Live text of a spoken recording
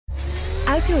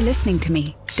As you're listening to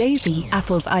me, Daisy,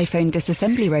 Apple's iPhone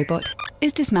disassembly robot,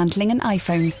 is dismantling an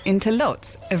iPhone into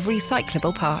lots of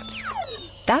recyclable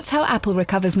parts. That's how Apple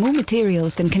recovers more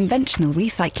materials than conventional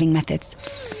recycling methods.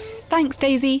 Thanks,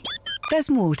 Daisy. There's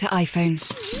more to iPhone.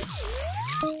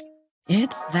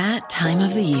 It's that time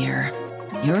of the year.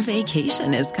 Your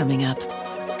vacation is coming up.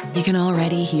 You can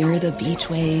already hear the beach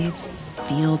waves,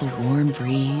 feel the warm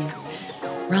breeze,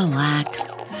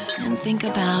 relax, and think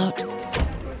about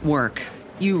work.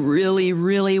 You really,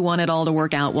 really want it all to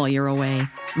work out while you're away.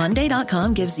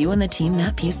 Monday.com gives you and the team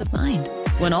that peace of mind.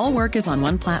 When all work is on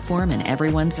one platform and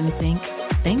everyone's in sync,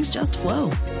 things just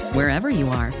flow. Wherever you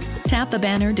are, tap the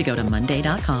banner to go to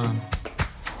Monday.com.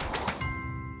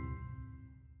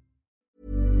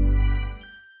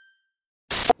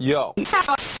 Yo,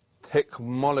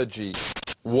 technology,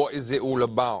 what is it all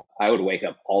about? I would wake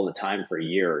up all the time for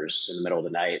years in the middle of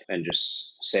the night and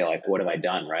just say, like, what have I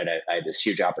done, right? I had this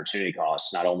huge opportunity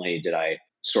cost. Not only did I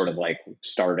sort of like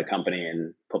start a company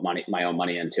and put my own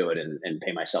money into it and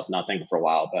pay myself nothing for a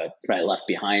while, but I left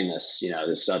behind this,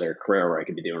 this other career where I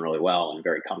could be doing really well and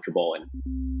very comfortable. And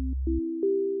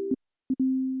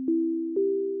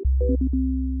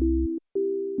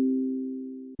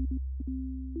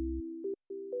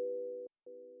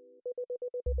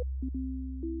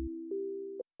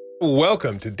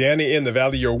welcome to Danny in the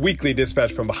Valley, your weekly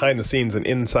dispatch from behind the scenes and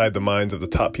inside the minds of the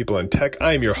top people in tech.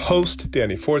 I am your host,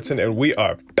 Danny Fortson, and we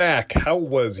are back. How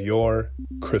was your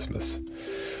Christmas?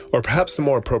 Or perhaps the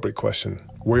more appropriate question,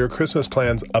 were your Christmas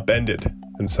plans upended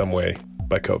in some way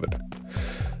by COVID?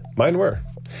 Mine were.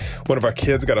 One of our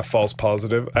kids got a false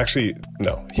positive. Actually,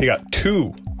 no, he got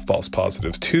two false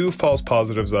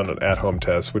positives on an at-home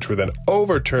test, which were then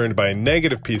overturned by a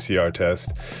negative PCR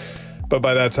test. But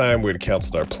by that time, we'd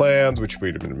canceled our plans, which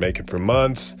we'd been making for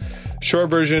months. Short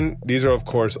version, these are, of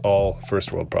course, all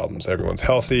first world problems. Everyone's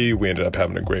healthy. We ended up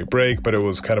having a great break, but it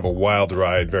was kind of a wild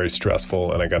ride, very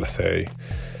stressful. And I got to say,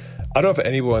 I don't know if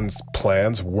anyone's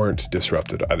plans weren't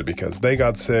disrupted, either because they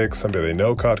got sick, somebody they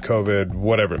know caught COVID,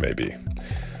 whatever it may be.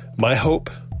 My hope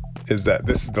is that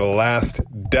this is the last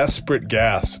desperate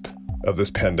gasp of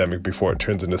this pandemic before it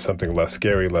turns into something less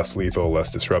scary, less lethal, less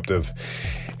disruptive,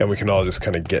 and we can all just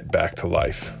kind of get back to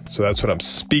life. So that's what I'm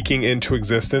speaking into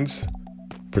existence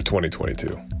for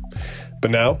 2022. But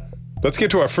now, let's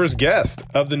get to our first guest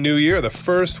of the new year, the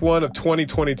first one of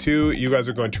 2022. You guys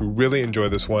are going to really enjoy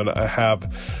this one. I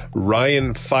have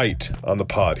Ryan Feit on the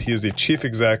pod. He is the chief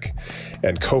exec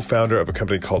and co-founder of a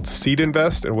company called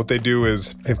SeedInvest, and what they do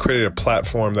is they've created a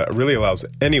platform that really allows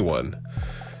anyone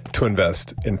to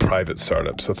invest in private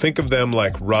startups. So think of them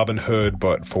like Robinhood,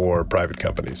 but for private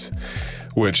companies,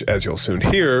 which, as you'll soon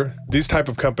hear, these type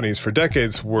of companies for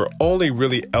decades were only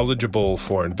really eligible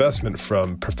for investment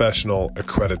from professional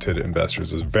accredited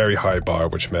investors. It's a very high bar,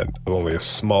 which meant only a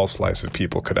small slice of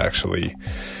people could actually,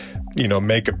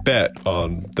 make a bet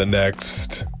on the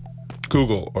next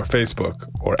Google or Facebook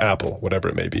or Apple, whatever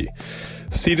it may be.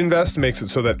 SeedInvest makes it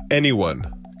so that anyone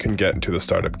can get into the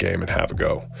startup game and have a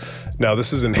go. Now,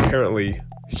 this is inherently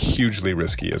hugely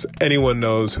risky. As anyone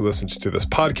knows who listens to this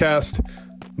podcast,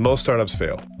 most startups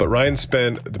fail. But Ryan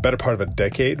spent the better part of a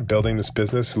decade building this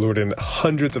business, lured in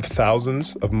hundreds of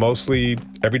thousands of mostly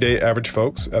everyday average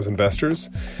folks as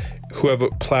investors who have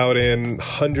plowed in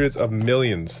hundreds of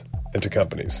millions into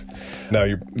companies. Now,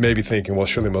 you may be thinking, well,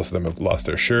 surely most of them have lost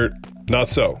their shirt. Not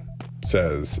so,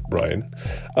 says Ryan.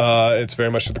 It's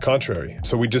very much to the contrary.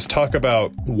 So we just talk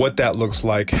about what that looks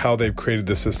like, how they've created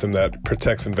the system that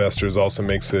protects investors, also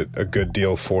makes it a good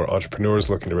deal for entrepreneurs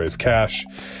looking to raise cash.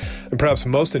 And perhaps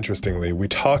most interestingly, we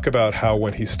talk about how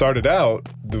when he started out,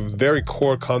 the very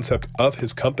core concept of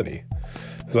his company,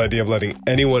 this idea of letting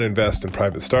anyone invest in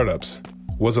private startups,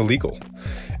 was illegal.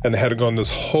 And they had to go on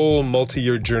this whole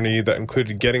multi-year journey that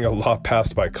included getting a law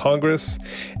passed by Congress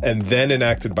and then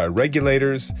enacted by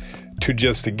regulators to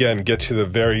just, again, get to the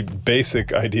very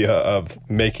basic idea of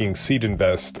making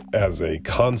SeedInvest as a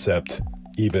concept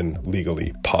even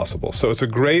legally possible. So it's a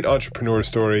great entrepreneur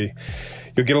story.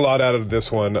 You'll get a lot out of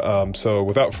this one. So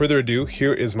without further ado,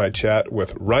 here is my chat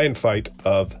with Ryan Feit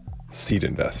of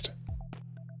SeedInvest.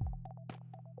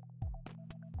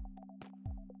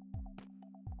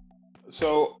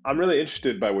 So I'm really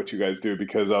interested by what you guys do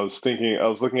because I was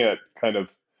looking at kind of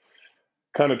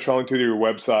trawling through your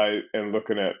website and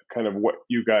looking at kind of what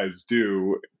you guys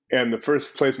do. And the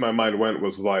first place my mind went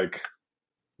was like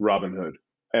Robinhood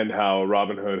and how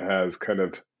Robinhood has kind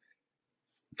of,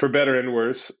 for better and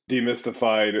worse,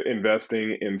 demystified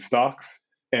investing in stocks.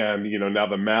 And, now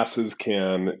the masses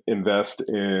can invest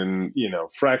in,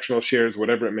 fractional shares,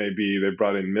 whatever it may be. They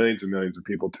brought in millions and millions of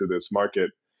people to this market.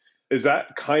 Is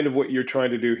that kind of what you're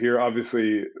trying to do here?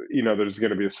 Obviously, there's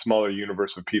going to be a smaller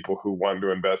universe of people who want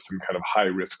to invest in kind of high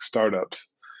risk startups.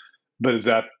 But is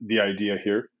that the idea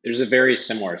here? There's a very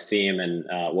similar theme in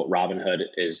what Robinhood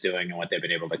is doing and what they've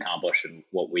been able to accomplish and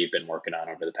what we've been working on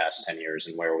over the past 10 years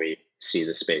and where we see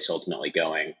the space ultimately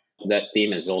going. That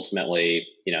theme is ultimately,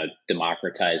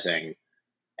 democratizing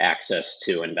access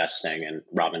to investing. And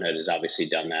Robinhood has obviously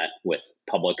done that with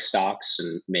public stocks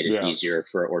and made it easier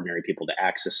for ordinary people to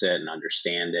access it and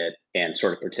understand it and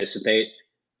sort of participate.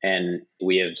 And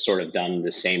we have sort of done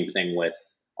the same thing with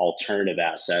alternative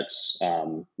assets,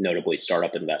 notably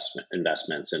startup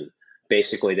investments. And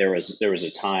basically there was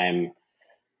a time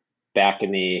back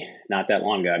in not that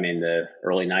long ago, the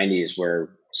early 90s, where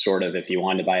sort of if you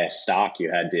wanted to buy a stock, you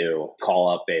had to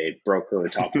call up a broker,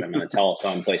 talk to them on the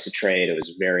telephone, place a trade. It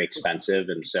was very expensive.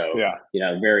 And so,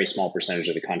 a very small percentage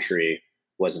of the country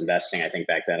was investing. I think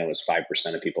back then it was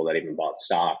 5% of people that even bought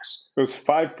stocks. It was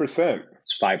 5%.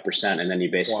 It's 5%. And then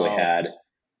you basically had,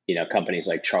 companies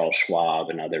like Charles Schwab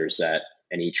and others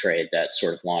and E-Trade that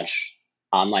sort of launched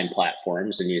online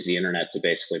platforms and use the internet to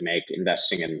basically make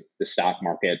investing in the stock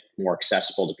market more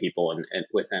accessible to people. And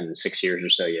within 6 years or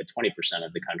so, you had 20%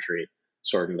 of the country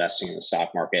sort of investing in the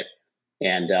stock market.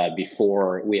 And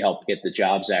before we helped get the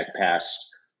Jobs Act passed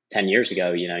 10 years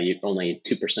ago, only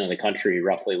 2% of the country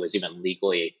roughly was even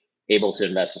legally able to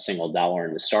invest a single dollar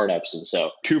into startups. And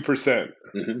so 2%.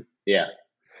 Mm-hmm, yeah.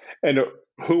 And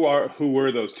who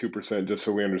were those 2%, just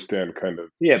so we understand kind of?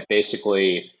 Yeah,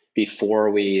 basically, before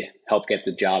we helped get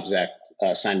the Jobs Act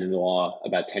signed into law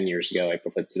about 10 years ago,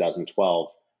 April 5th, 2012,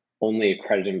 only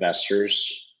accredited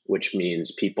investors, which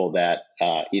means people that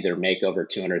either make over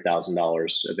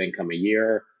 $200,000 of income a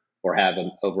year or have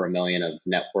over $1 million of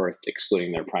net worth,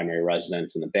 excluding their primary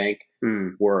residence in the bank,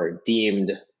 were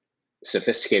deemed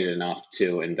sophisticated enough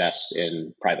to invest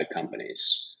in private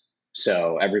companies.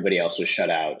 So everybody else was shut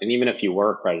out. And even if you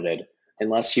were accredited,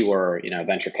 unless you were, a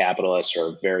venture capitalist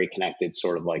or very connected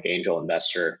sort of like angel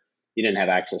investor, you didn't have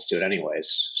access to it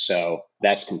anyways. So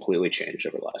that's completely changed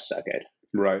over the last decade.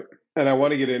 Right. And I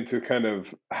want to get into kind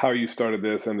of how you started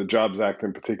this and the Jobs Act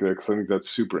in particular, because I think that's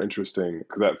super interesting,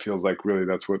 because that feels like really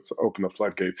that's what's opened the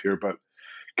floodgates here. But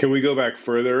can we go back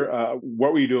further?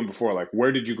 What were you doing before? Like,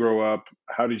 where did you grow up?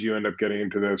 How did you end up getting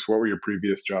into this? What were your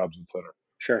previous jobs, et cetera?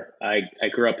 Sure. I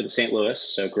grew up in St. Louis,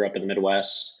 so grew up in the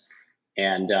Midwest.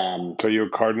 And so you're a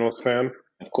Cardinals fan?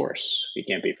 Of course. You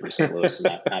can't be from St. Louis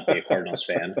and not be a Cardinals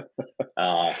fan.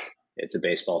 It's a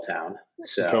baseball town.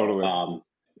 So totally.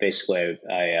 Basically,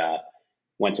 I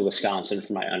went to Wisconsin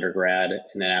for my undergrad.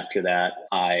 And then after that,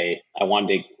 I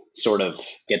wanted to sort of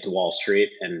get to Wall Street.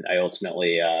 And I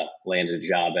ultimately landed a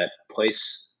job at a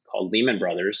place called Lehman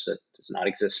Brothers that does not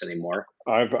exist anymore.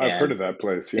 I've heard of that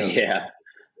place. Yeah. Yeah.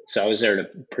 So I was there at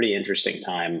a pretty interesting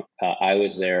time. I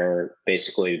was there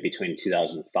basically between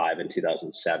 2005 and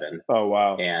 2007. Oh,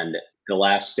 wow. And the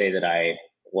last day that I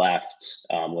left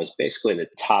was basically the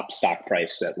top stock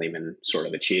price that Lehman sort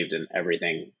of achieved, and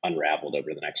everything unraveled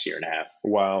over the next year and a half.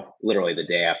 Wow. Literally the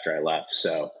day after I left.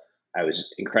 So I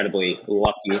was incredibly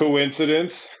lucky.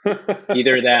 Coincidence?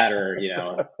 Either that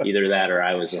or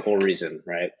I was the whole reason,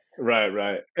 right?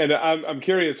 Right. And I'm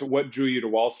curious, what drew you to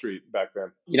Wall Street back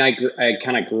then? I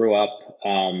kind of grew up.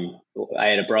 I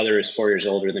had a brother who's 4 years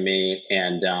older than me,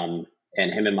 and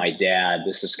him and my dad.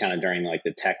 This is kind of during like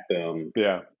the tech boom.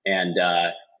 Yeah. And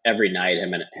every night,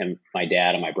 my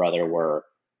dad, and my brother were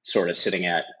sort of sitting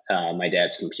at my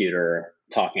dad's computer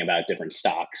talking about different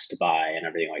stocks to buy and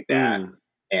everything like that.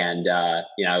 And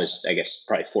I was, I guess,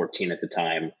 probably 14 at the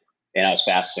time, and I was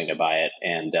fascinated by it.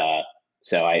 And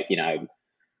so I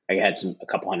had a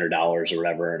couple $100s or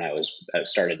whatever, and I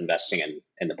started investing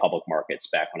in the public markets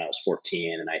back when I was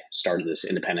 14, and I started this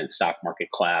independent stock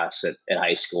market class at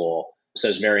high school. So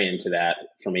I was very into that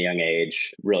from a young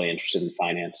age, really interested in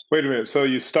finance. Wait a minute. So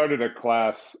you started a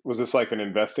class, was this like an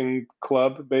investing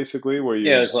club basically?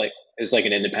 Yeah, it was like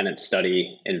an independent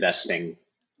study investing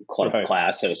club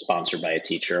class that was sponsored by a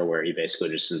teacher, where you basically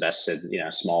just invested,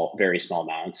 very small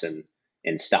amounts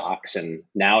in stocks. And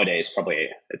nowadays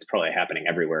it's probably happening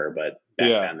everywhere, but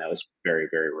back then that was very,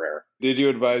 very rare. Did you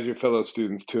advise your fellow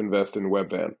students to invest in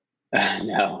Webvan?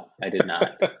 No, I did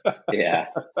not. Yeah.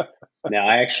 No,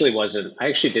 I actually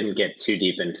didn't get too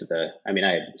deep into I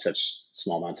had such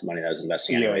small amounts of money that I was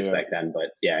investing anyways back then,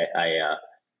 but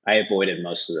I avoided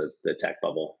most of the tech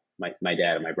bubble. My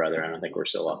dad and my brother, I don't think we're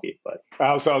so lucky, but.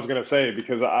 So I was going to say,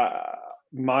 because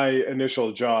my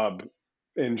initial job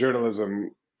in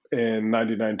journalism in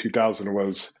 99, 2000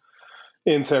 was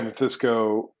in San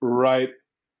Francisco, right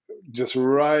just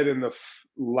right in the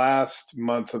last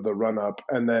months of the run up,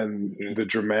 and then the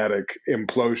dramatic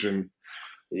implosion.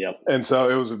 Yep. And so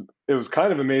it was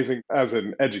kind of amazing as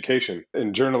an education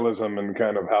in journalism and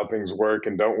kind of how things work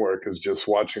and don't work, is just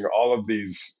watching all of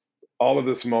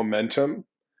this momentum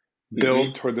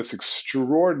build toward this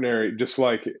extraordinary, just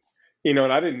like, and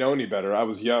I didn't know any better. I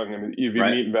was young, and you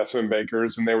meet investment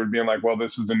bankers and they were being like, well,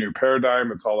 this is the new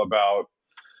paradigm. It's all about,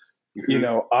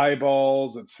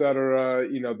 eyeballs, et cetera.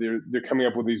 They're coming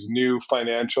up with these new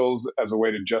financials as a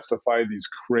way to justify these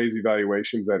crazy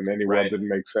valuations that in any world didn't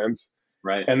make sense.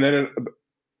 Right. And then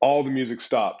all the music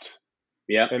stopped.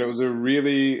 Yeah. And it was a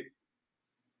really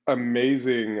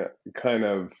amazing kind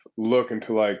of look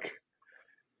into like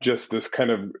just this kind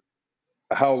of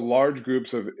how large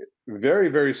groups of very,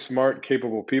 very smart,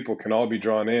 capable people can all be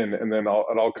drawn in, and then it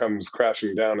all comes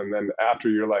crashing down. And then after,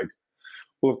 you're like,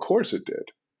 well, of course it did.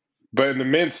 But in the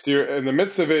midst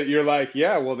of it, you're like,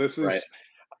 yeah, well, this is,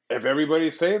 if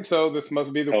everybody's saying so, this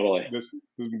must be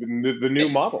the new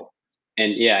model.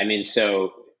 And yeah, I mean,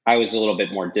 so I was a little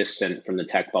bit more distant from the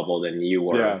tech bubble than you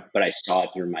were, but I saw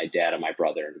it through my dad and my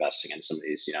brother investing in some of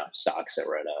these, stocks that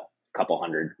were at a couple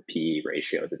hundred PE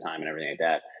ratio at the time and everything like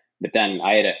that. But then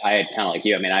I had kind of like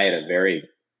you. I mean, I had a very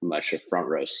much a front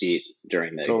row seat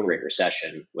during the Great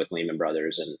Recession with Lehman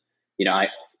Brothers, and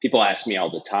people ask me all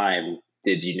the time,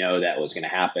 "Did you know that was going to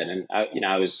happen?" And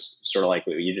I was sort of like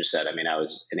what you just said. I mean, I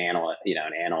was an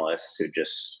analyst who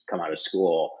just come out of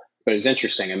school. But it was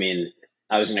interesting. I mean,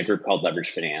 I was in a group called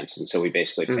Leverage Finance, and so we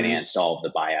basically financed all of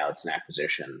the buyouts and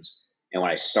acquisitions. And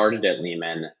when I started at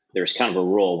Lehman, there was kind of a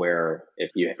rule where if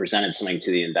you presented something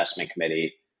to the investment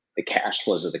committee, the cash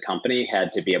flows of the company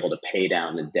had to be able to pay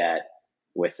down the debt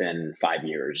within 5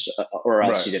 years, or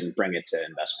else you didn't bring it to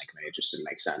investment committee. It just didn't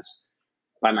make sense.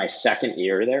 By my second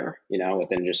year there,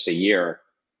 within just a year,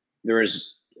 there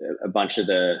was a bunch of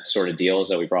the sort of deals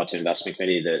that we brought to investment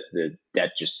committee that the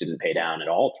debt just didn't pay down at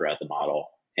all throughout the model.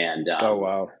 And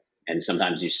and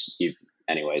sometimes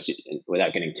anyways,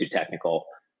 without getting too technical,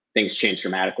 things change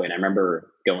dramatically. And I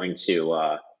remember going to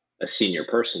a senior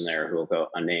person there who will go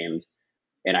unnamed,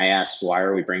 and I asked, why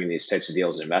are we bringing these types of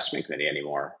deals to investment committee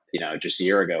anymore? Just a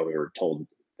year ago, we were told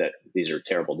that these are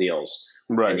terrible deals.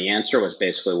 Right. And the answer was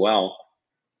basically, well,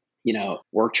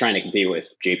 we're trying to compete with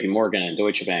JP Morgan and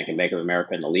Deutsche Bank and Bank of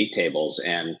America in the league tables.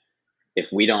 And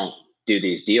if we don't do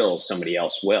these deals, somebody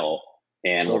else will,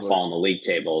 and we'll fall in the league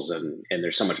tables. And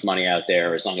there's so much money out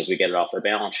there. As long as we get it off our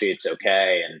balance sheet, it's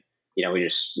okay. And,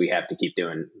 we have to keep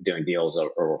doing deals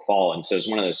or we'll fall. And so it's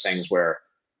one of those things where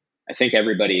I think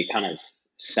everybody kind of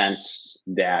sensed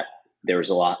that there was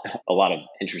a lot of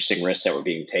interesting risks that were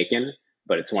being taken,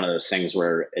 but it's one of those things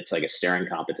where it's like a staring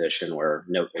competition where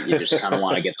you just kind of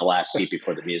want to get the last seat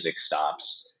before the music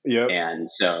stops. Yeah. And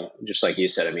so just like you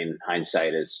said, I mean,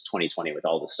 hindsight is 20/20 with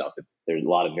all this stuff. There's a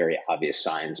lot of very obvious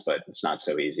signs, but it's not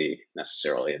so easy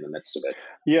necessarily in the midst of it.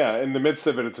 Yeah. In the midst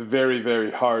of it, it's very,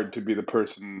 very hard to be the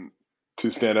person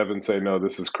to stand up and say, no,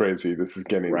 this is crazy. This is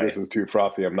this is too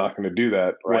frothy. I'm not going to do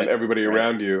that. When everybody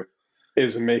around you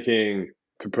is making,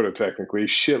 to put it technically,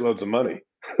 shitloads of money.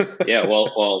 Yeah.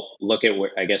 Well, look at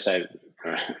where, I guess I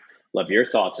love your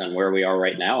thoughts on where we are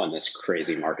right now in this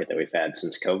crazy market that we've had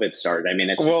since COVID started. I mean,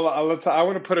 I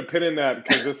want to put a pin in that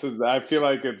because I feel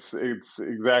like it's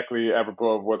exactly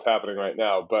apropos of what's happening right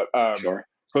now. But sure.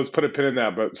 So let's put a pin in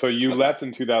that. But so you left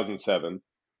in 2007.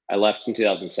 I left in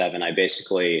 2007.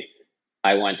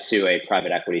 I went to a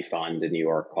private equity fund in New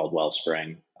York called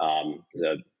Wellspring.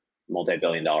 The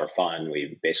multi-billion-dollar fund.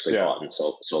 We basically bought and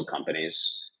sold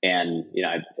companies. And,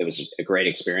 it was a great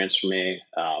experience for me.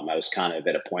 I was kind of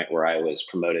at a point where I was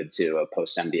promoted to a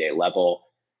post-MBA level,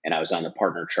 and I was on the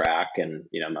partner track and,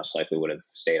 most likely would have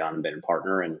stayed on and been a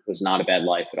partner, and it was not a bad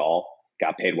life at all.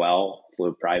 Got paid well,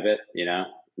 flew private,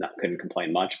 couldn't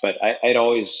complain much. But I'd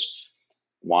always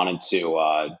wanted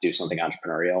to do something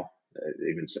entrepreneurial.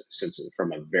 Even since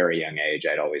from a very young age,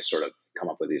 I'd always sort of come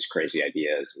up with these crazy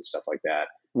ideas and stuff like that.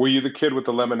 Were you the kid with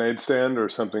the lemonade stand or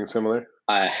something similar?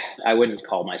 I wouldn't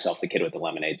call myself the kid with the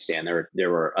lemonade stand. There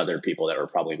were other people that were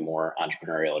probably more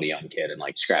entrepreneurial at a young kid and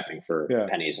like scrapping for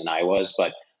pennies than I was.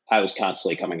 But I was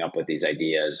constantly coming up with these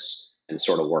ideas and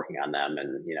sort of working on them.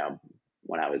 And,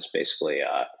 when I was basically,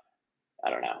 I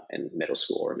don't know, in middle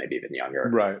school or maybe even younger.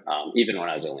 Right. Even when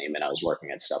I was at Lehman, I was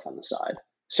working at stuff on the side.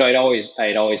 So I'd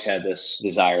always had this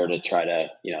desire to try to,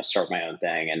 start my own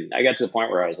thing. And I got to the point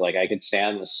where I was like, I could stay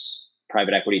on this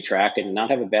private equity track and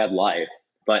not have a bad life.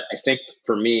 But I think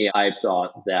for me, I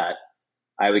thought that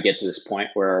I would get to this point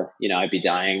where, I'd be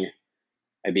dying.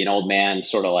 I'd be an old man,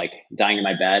 sort of like dying in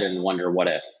my bed and wonder what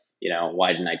if,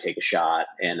 why didn't I take a shot?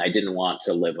 And I didn't want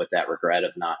to live with that regret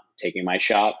of not taking my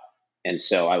shot. And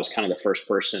so I was kind of the first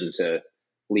person to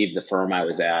leave the firm I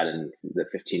was at in the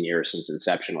 15 years since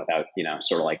inception without,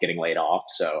 sort of like getting laid off.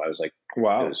 So I was like, it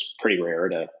Wow. was pretty rare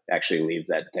to actually leave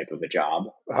that type of a job.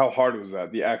 How hard was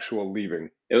that, the actual leaving?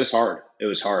 It was hard. It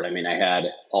was hard. I mean, I had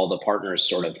all the partners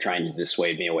sort of trying to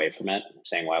dissuade me away from it,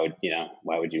 saying, why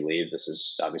would you leave? This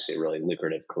is obviously a really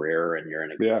lucrative career and you're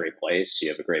in a great place. You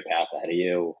have a great path ahead of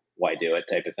you. Why do it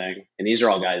type of thing. And these are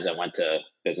all guys that went to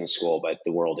business school, but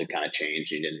the world had kind of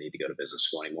changed. You didn't need to go to business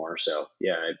school anymore. So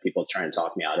yeah, I had people trying to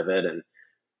talk me out of it. And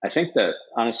I think that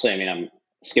honestly, I mean, I'm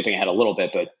skipping ahead a little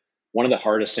bit, but one of the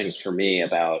hardest things for me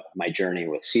about my journey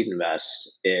with Seed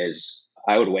Invest is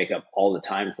I would wake up all the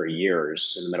time for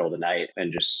years in the middle of the night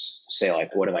and just say,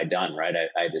 like, what have I done? Right.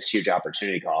 I had this huge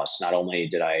opportunity cost. Not only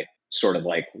did I sort of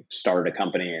like start a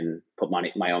company and put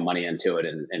my own money into it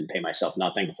and pay myself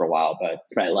nothing for a while, but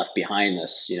I left behind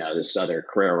this, this other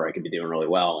career where I could be doing really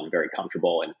well and very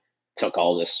comfortable, and took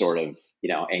all this sort of,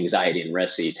 anxiety and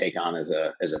risk that you take on as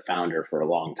a founder for a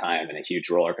long time, and a huge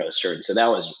roller coaster. And so that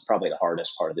was probably the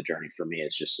hardest part of the journey for me,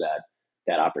 is just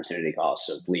that opportunity cost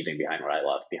of leaving behind what I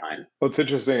left behind. Well, it's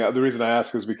interesting. The reason I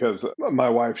ask is because my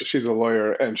wife, she's a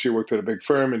lawyer and she worked at a big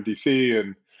firm in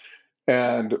DC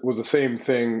and was the same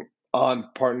thing on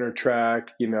partner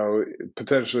track,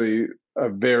 potentially a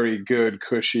very good,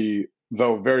 cushy,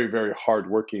 though very, very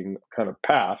hardworking kind of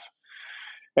path.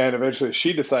 And eventually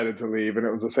she decided to leave, and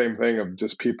it was the same thing of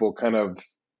just people kind of,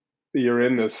 you're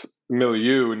in this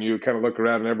milieu and you kind of look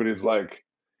around and everybody's like,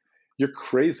 you're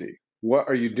crazy. What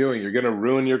are you doing? You're going to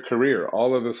ruin your career,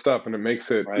 all of this stuff. And it makes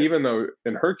it, right. Even though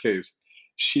in her case,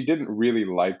 she didn't really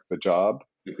like the job.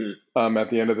 Mm-hmm. At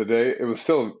the end of the day, it was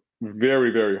still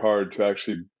very, very hard to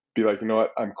actually be like, you know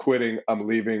what, I'm quitting, I'm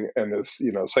leaving, and this,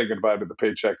 say goodbye to the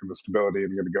paycheck and the stability,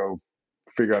 and I'm going to go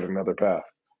figure out another path.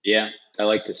 Yeah. I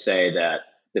like to say that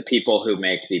the people who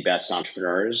make the best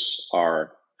entrepreneurs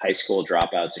are high school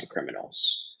dropouts and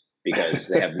criminals, because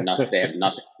they have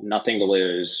nothing to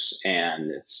lose.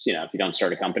 And it's, if you don't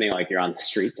start a company, like, you're on the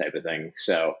street type of thing.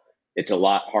 So it's a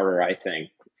lot harder, I think,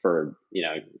 for,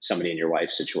 somebody in your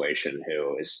wife's situation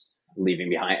who is leaving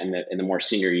behind. And the more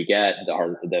senior you get,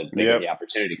 the bigger the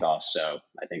opportunity cost. So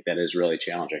I think that is really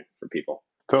challenging for people.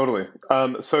 Totally.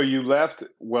 So you left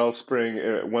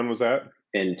Wellspring. When was that?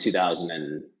 In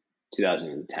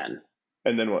 2010.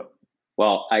 And then what?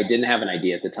 Well, I didn't have an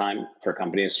idea at the time for a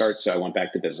company to start, so I went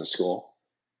back to business school.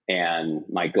 And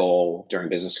my goal during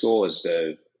business school was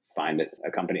to find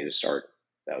a company to start.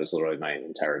 That was literally my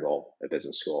entire goal at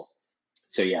business school.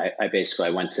 So yeah, I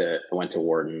went to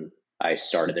Wharton. I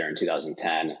started there in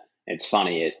 2010. And it's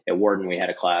funny, at Wharton we had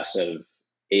a class of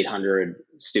 800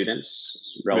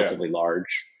 students, relatively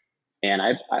large. And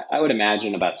I would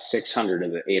imagine about 600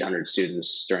 of the 800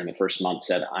 students during the first month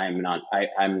said, I'm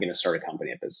going to start a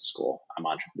company at business school.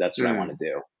 That's what I want to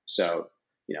do. So,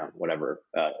 whatever,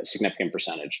 a significant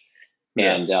percentage.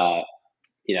 Yeah.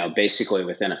 And, basically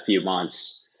within a few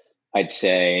months, I'd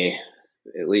say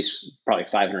at least probably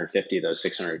 550 of those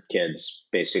 600 kids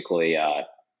basically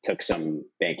took some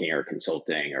banking or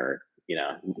consulting or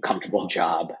comfortable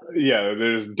job. Yeah,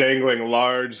 there's dangling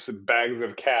large bags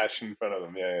of cash in front of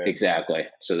them. Yeah. Exactly.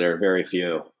 So there are very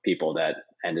few people that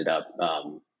ended up,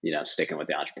 sticking with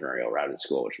the entrepreneurial route in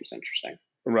school, which was interesting.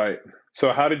 Right.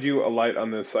 So how did you alight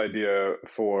on this idea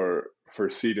for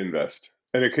Seed Invest?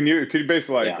 And could you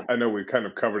basically, I know we kind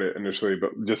of covered it initially,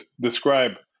 but just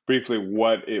describe briefly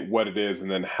what it is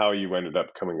and then how you ended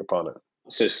up coming upon it.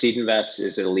 So Seed Invest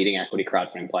is a leading equity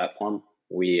crowdfunding platform.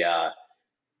 We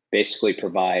basically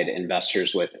provide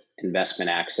investors with investment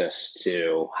access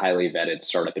to highly vetted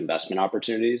startup investment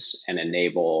opportunities and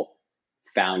enable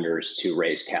founders to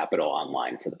raise capital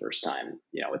online for the first time,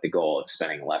 with the goal of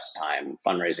spending less time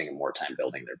fundraising and more time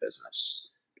building their business.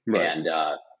 Right. And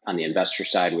on the investor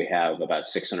side, we have about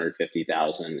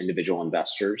 650,000 individual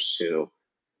investors who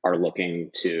are looking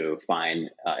to find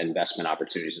investment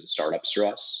opportunities in startups through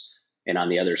us. And on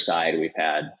the other side, we've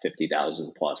had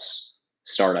 50,000 plus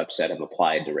startups that have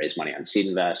applied to raise money on Seed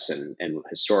Invest. And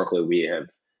historically, we have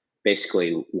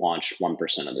basically launched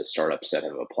 1% of the startups that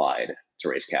have applied to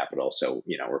raise capital. So,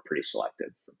 we're pretty selective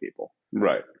for people.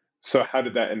 Right. So how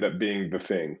did that end up being the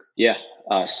thing? Yeah.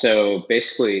 So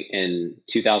basically in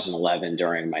 2011,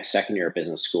 during my second year of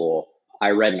business school, I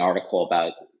read an article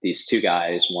about these two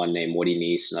guys, one named Woody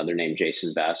Neese, another named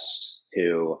Jason Best,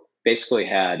 who basically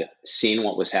had seen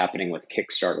what was happening with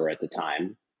Kickstarter at the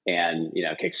time. And,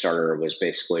 Kickstarter was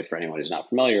basically, for anyone who's not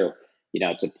familiar,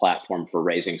 it's a platform for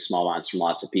raising small amounts from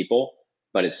lots of people,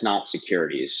 but it's not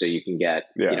securities. So you can get,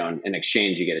 in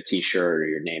exchange, you get a t-shirt or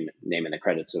your name in the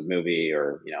credits of a movie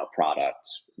or, a product,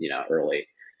 early.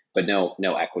 but no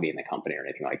equity in the company or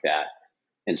anything like that.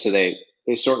 And so they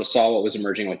sort of saw what was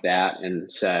emerging with that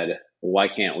and said, well, why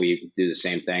can't we do the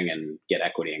same thing and get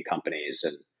equity in companies?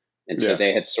 And so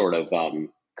they had sort of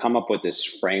come up with this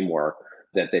framework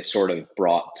that they sort of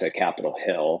brought to Capitol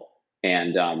Hill.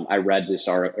 And I read this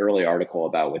early article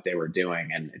about what they were doing,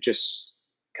 and it just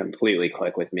completely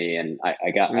clicked with me. And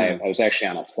I was actually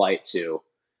on a flight to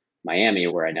Miami,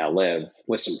 where I now live,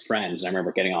 with some friends. And I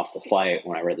remember getting off the flight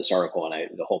when I read this article,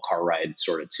 and the whole car ride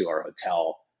sort of to our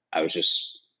hotel, I was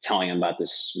just telling them about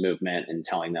this movement and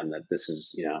telling them that this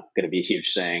is, going to be a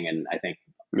huge thing. And I think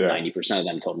 90% of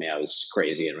them told me I was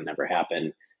crazy and it would never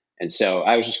happen. And so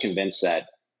I was just convinced that,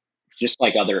 just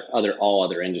like all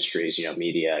other industries,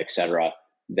 media, et cetera,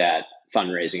 that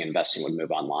fundraising and investing would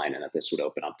move online and that this would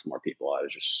open up to more people. I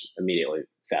was just immediately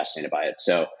fascinated by it.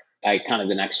 So I kind of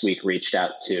the next week reached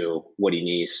out to Woody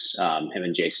Neese. Him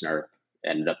and Jason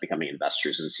ended up becoming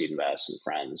investors in Seed Invest and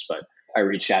friends. But I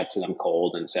reached out to them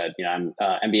cold and said, I'm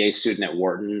an MBA student at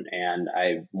Wharton and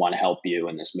I want to help you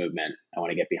in this movement. I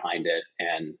want to get behind it.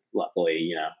 And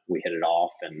luckily, we hit it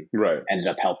off and ended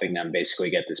up helping them basically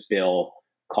get this bill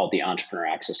called the Entrepreneur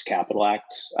Access Capital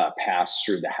Act passed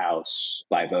through the House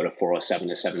by a vote of 407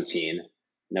 to 17,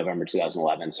 November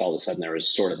 2011. So all of a sudden there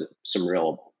was sort of some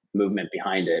real movement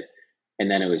behind it.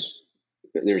 And then there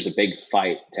was a big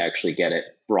fight to actually get it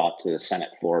brought to the Senate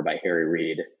floor by Harry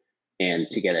Reid and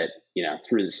to get it,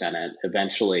 through the Senate.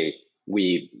 Eventually,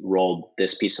 we rolled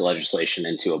this piece of legislation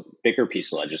into a bigger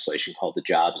piece of legislation called the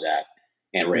Jobs Act,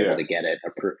 and were able to get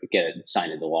it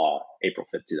signed into law April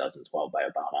 5th, 2012 by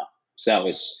Obama. So that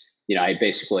was, I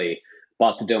basically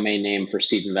bought the domain name for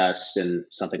Seed Invest in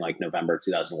something like November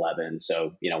 2011.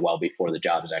 So, well before the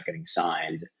Jobs Act getting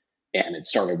signed, and it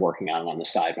started working on the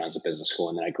side when I was at business school.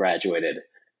 And then I graduated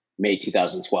May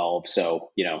 2012.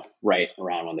 So, right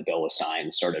around when the bill was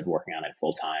signed, started working on it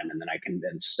full time. And then I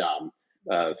convinced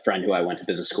a friend who I went to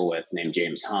business school with named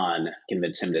James Hahn,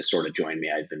 convinced him to sort of join me.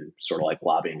 I'd been sort of like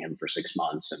lobbying him for 6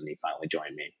 months, and he finally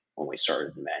joined me when we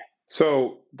started in May.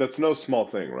 So that's no small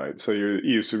thing, right? So you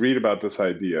used to read about this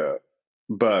idea,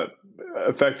 but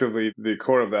effectively the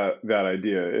core of that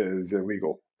idea is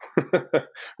illegal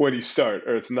when you start,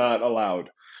 or it's not allowed.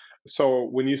 So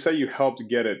when you say you helped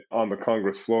get it on the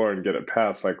Congress floor and get it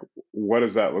passed, like, what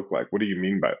does that look like? What do you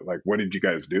mean by it? Like, what did you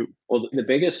guys do? Well, the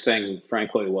biggest thing,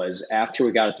 frankly, was after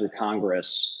we got it through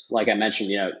Congress, like I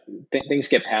mentioned, things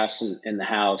get passed in the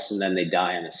House and then they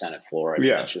die on the Senate floor.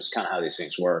 That's just kind of how these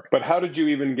things work. But how did you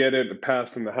even get it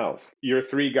passed in the House? You're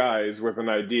three guys with an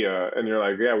idea and you're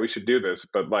like, yeah, we should do this.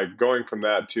 But like going from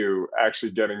that to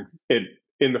actually getting it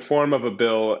in the form of a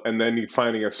bill, and then you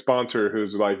finding a sponsor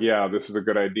who's like, yeah, this is a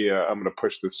good idea, I'm going to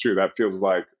push this through. That feels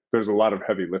like there's a lot of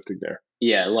heavy lifting there.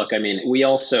 Yeah, look, I mean, we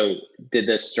also did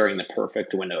this during the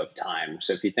perfect window of time.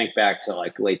 So if you think back to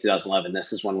like late 2011,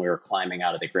 this is when we were climbing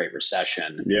out of the Great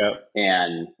Recession. Yeah.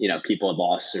 And, people had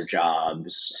lost their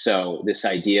jobs. So this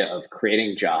idea of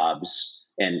creating jobs,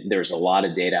 and there's a lot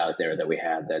of data out there that we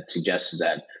had that suggested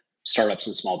that startups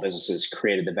and small businesses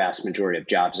created the vast majority of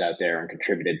jobs out there and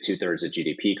contributed 2/3 of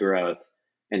GDP growth.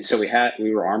 And so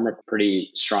we were armed with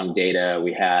pretty strong data.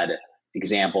 We had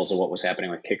examples of what was happening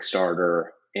with Kickstarter.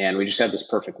 And we just had this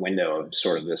perfect window of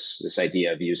sort of this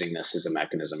idea of using this as a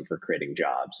mechanism for creating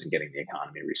jobs and getting the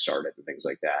economy restarted and things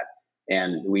like that.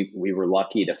 And we were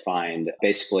lucky to find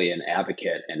basically an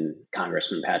advocate in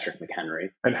Congressman Patrick McHenry.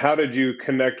 And how did you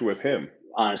connect with him?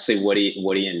 Honestly,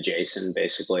 Woody and Jason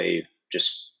basically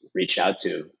just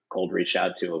cold reached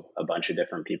out to a bunch of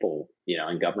different people,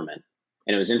 in government.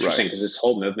 And it was interesting because this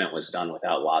whole movement was done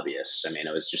without lobbyists. I mean,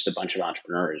 it was just a bunch of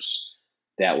entrepreneurs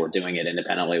that were doing it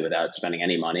independently without spending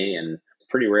any money, and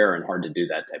pretty rare and hard to do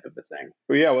that type of a thing.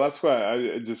 Well, that's why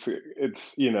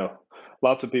it's,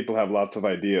 lots of people have lots of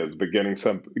ideas, but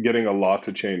getting a law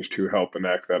to change to help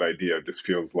enact that idea just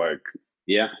feels like,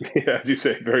 as you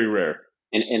say, very rare.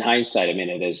 In hindsight, I mean,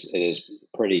 it is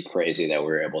pretty crazy that we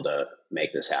were able to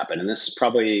make this happen. And this is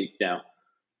probably,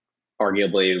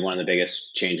 arguably one of the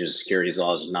biggest changes to securities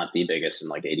laws, if not the biggest in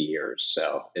like 80 years.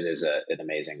 So it is an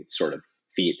amazing sort of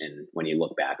feat. And when you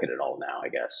look back at it all now, I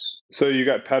guess. So you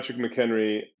got Patrick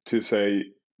McHenry to say,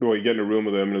 well, you get in a room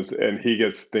with him and he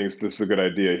thinks this is a good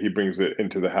idea. He brings it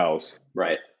into the House.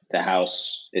 Right. The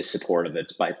House is supportive.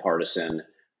 It's bipartisan.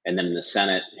 And then in the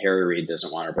Senate, Harry Reid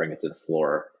doesn't want to bring it to the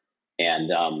floor.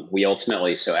 And we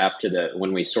ultimately, so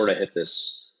when we sort of hit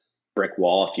this brick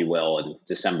wall, if you will, in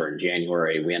December and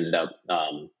January, we ended up,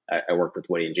 I worked with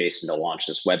Woody and Jason to launch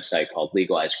this website called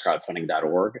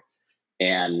legalizedcrowdfunding.org.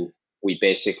 And we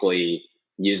basically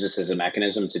use this as a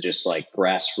mechanism to just like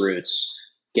grassroots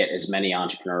get as many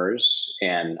entrepreneurs.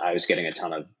 And I was getting a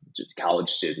ton of college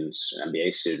students,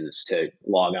 MBA students to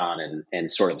log on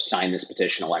and sort of sign this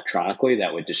petition electronically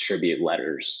that would distribute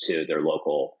letters to their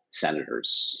local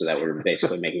senators. So that we're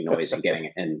basically making noise and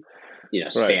getting and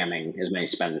spamming as many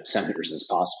senators as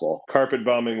possible. Carpet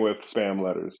bombing with spam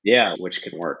letters. Yeah, which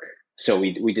can work. So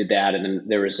we did that, and then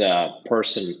there was a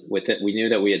person with it. We knew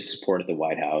that we had support at the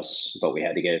White House, but we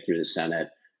had to get it through the Senate.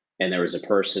 And there was a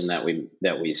person that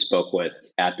we spoke with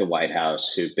at the White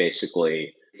House who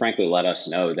basically, frankly, let us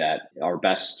know that our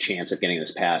best chance of getting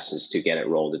this passed is to get it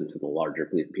rolled into the larger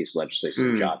piece of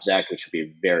legislation, the Jobs Act, which would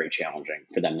be very challenging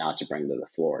for them not to bring to the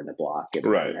floor and to block. It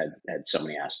had so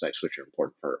many aspects which are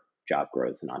important for job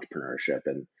growth and entrepreneurship,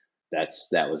 and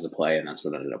that was the play, and that's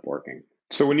what ended up working.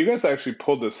 So when you guys actually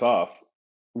pulled this off,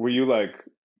 were you like,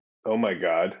 oh my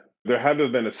God? There had to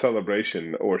have been a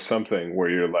celebration or something where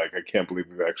you're like, I can't believe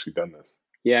we've actually done this.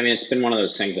 Yeah, I mean, it's been one of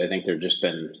those things. I think there have just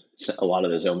been a lot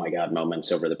of those oh my God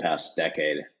moments over the past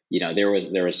decade. There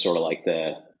was sort of like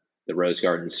the Rose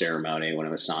Garden ceremony when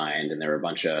it was signed, and there were a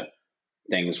bunch of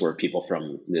things where people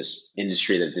from this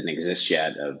industry that didn't exist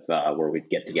yet where we'd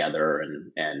get together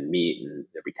and meet, and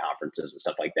there'd be conferences and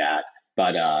stuff like that.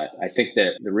 But I think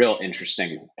that the real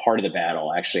interesting part of the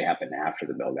battle actually happened after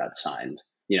the bill got signed.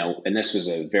 And this was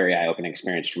a very eye-opening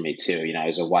experience for me too. I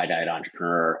was a wide-eyed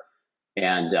entrepreneur,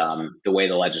 and the way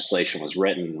the legislation was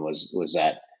written was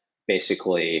that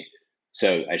basically,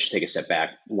 so I should take a step back.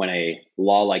 When a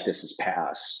law like this is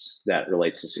passed that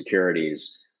relates to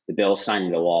securities, the bill is signed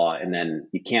into law, and then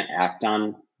you can't act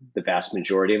on the vast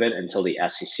majority of it until the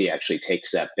SEC actually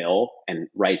takes that bill and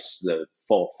writes the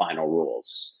full final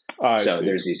rules. So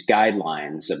there's these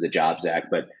guidelines of the Jobs Act,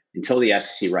 but until the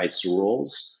SEC writes the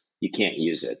rules, you can't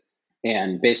use it.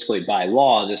 And basically by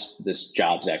law, this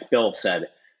Jobs Act bill said,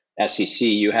 SEC,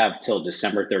 you have till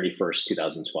December 31st,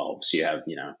 2012. So you have,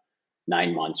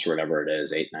 9 months or whatever it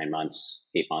is, 8 months,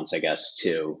 I guess,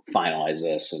 to finalize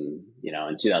this. And,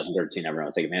 in 2013, everyone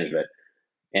will take advantage of it.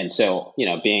 And so,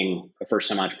 being a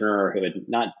first-time entrepreneur who had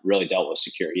not really dealt with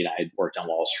security, I'd worked on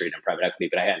Wall Street and private equity,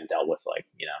 but I hadn't dealt with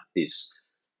these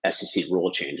SEC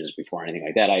rule changes before, anything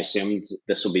like that. I assumed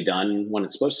this will be done when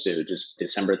it's supposed to, just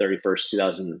December 31st,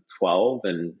 2012.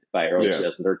 And by early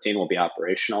 2013, we'll be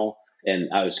operational. And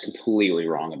I was completely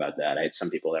wrong about that. I had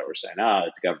some people that were saying,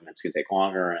 the government's going to take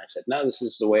longer. And I said, no, this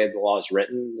is the way the law is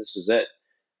written. This is it.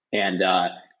 And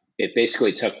it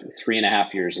basically took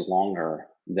 3.5 years longer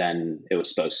than it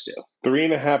was supposed to.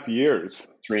 3.5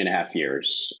 years. 3.5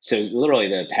 years. So literally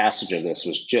the passage of this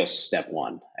was just step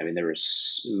one. I mean, there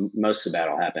was most of the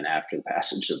battle happened after the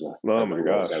passage of the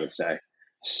rules, I would say.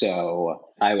 So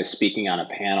I was speaking on a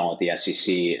panel at the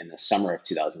SEC in the summer of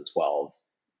 2012.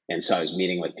 And so I was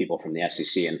meeting with people from the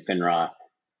SEC and FINRA.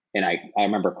 And I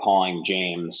remember calling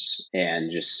James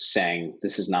and just saying,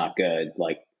 this is not good.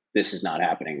 Like, this is not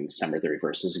happening December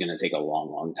 31st. This is going to take a long,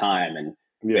 long time. And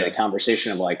we had a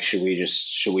conversation of like, should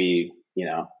we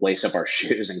lace up our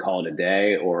shoes and call it a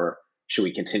day, or should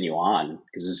we continue on?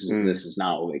 Because this is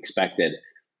not what we expected.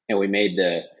 And we made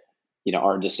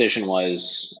our decision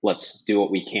was, let's do what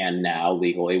we can now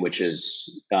legally, which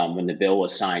is when the bill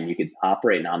was signed, you could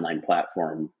operate an online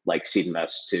platform like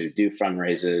SeedInvest to do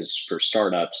fundraisers for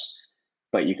startups,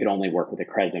 but you could only work with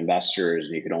accredited investors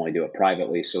and you could only do it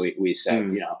privately. So we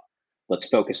said, let's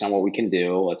focus on what we can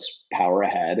do. Let's power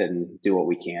ahead and do what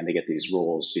we can to get these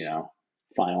rules,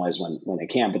 finalized when they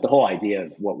can. But the whole idea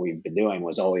of what we've been doing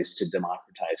was always to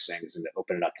democratize things and to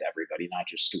open it up to everybody, not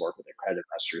just to work with accredited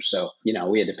investors. So,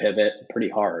 we had to pivot pretty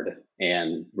hard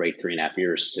and wait 3.5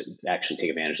 years to actually take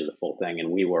advantage of the full thing. And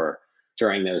we were,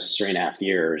 during those 3.5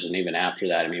 years, and even after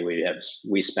that, I mean,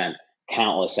 we spent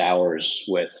countless hours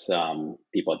with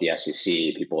people at the SEC,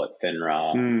 people at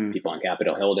FINRA, people on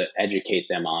Capitol Hill to educate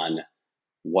them on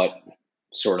what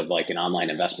sort of like an online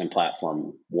investment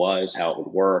platform was, how it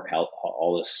would work, how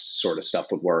all this sort of stuff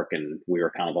would work. And we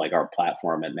were kind of like, our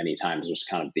platform at many times was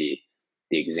kind of the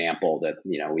example that,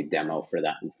 we demo for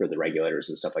that and for the regulators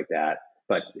and stuff like that.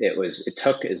 But it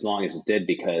took as long as it did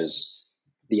because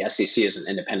the SEC is an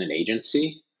independent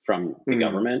agency from the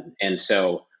government. And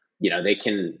so, they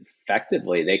can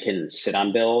sit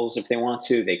on bills if they want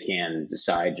to. They can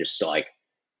decide just to like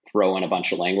throw in a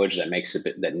bunch of language that makes it,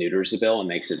 that neuters the bill and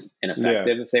makes it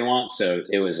ineffective if they want. So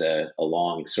it was a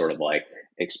long sort of like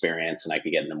experience, and I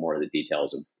could get into more of the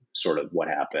details of sort of what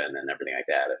happened and everything like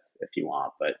that if you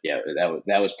want. But yeah,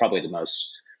 that was probably the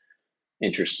most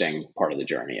interesting part of the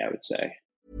journey, I would say.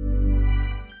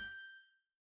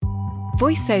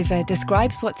 VoiceOver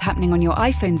describes what's happening on your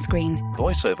iPhone screen.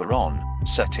 VoiceOver on,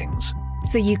 settings.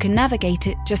 So you can navigate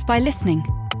it just by listening.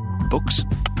 Books,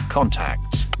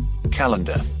 contacts,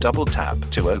 calendar, double tap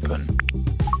to open.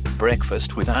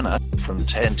 Breakfast with Anna from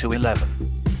 10 to 11.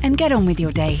 And get on with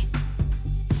your day.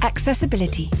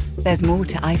 Accessibility. There's more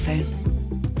to iPhone.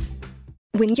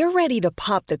 When you're ready to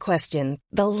pop the question,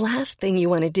 the last thing you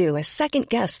want to do is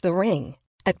second-guess the ring.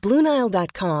 At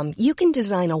BlueNile.com, you can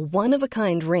design a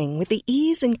one-of-a-kind ring with the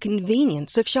ease and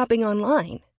convenience of shopping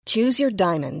online. Choose your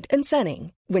diamond and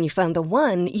setting. When you find the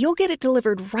one, you'll get it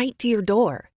delivered right to your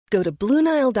door. Go to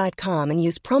BlueNile.com and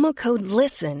use promo code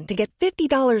LISTEN to get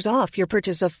 $50 off your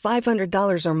purchase of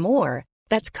 $500 or more.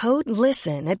 That's code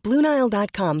LISTEN at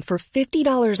BlueNile.com for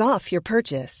 $50 off your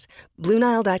purchase.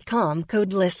 BlueNile.com,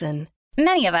 code LISTEN.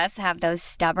 Many of us have those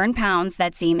stubborn pounds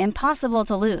that seem impossible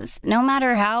to lose, no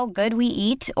matter how good we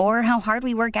eat or how hard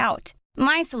we work out.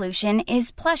 My solution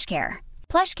is PlushCare.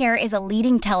 PlushCare is a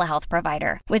leading telehealth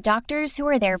provider with doctors who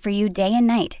are there for you day and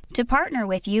night to partner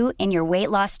with you in your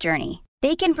weight loss journey.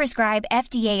 They can prescribe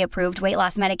FDA-approved weight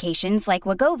loss medications like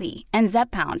Wegovy and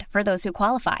Zepbound for those who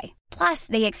qualify. Plus,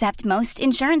 they accept most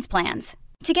insurance plans.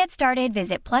 To get started,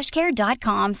 visit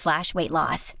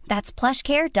plushcare.com/weightloss. That's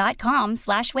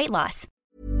plushcare.com/weightloss.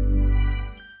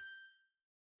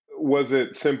 Was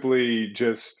it simply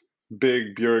just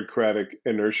big bureaucratic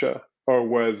inertia? Or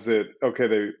was it,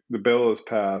 okay, the bill is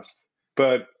passed,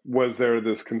 but was there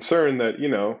this concern that,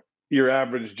 your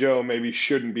average Joe maybe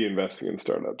shouldn't be investing in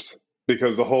startups?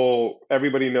 Because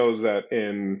everybody knows that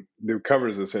who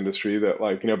covers this industry that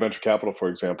venture capital, for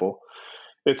example,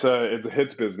 it's a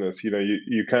hits business.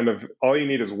 You kind of, all you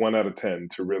need is 1 out of 10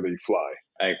 to really fly.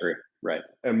 I agree. Right.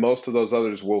 And most of those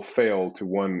others will fail to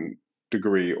one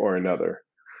degree or another.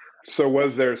 So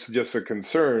was there just a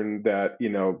concern that,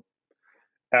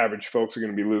 average folks are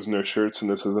going to be losing their shirts and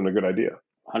this isn't a good idea?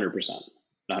 100%.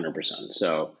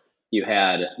 So you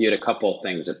had a couple of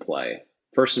things at play.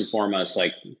 First and foremost,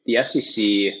 like the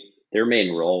SEC, their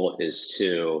main role is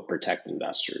to protect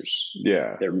investors.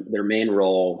 Yeah. Their main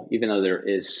role, even though there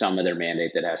is some of their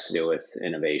mandate that has to do with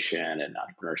innovation and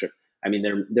entrepreneurship, I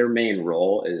mean, their main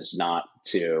role is not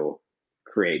to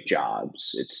create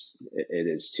jobs. It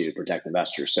is to protect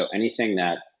investors. So anything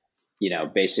that,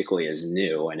 basically is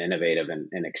new and innovative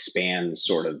and expands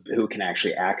sort of who can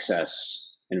actually access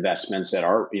investments that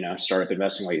are, startup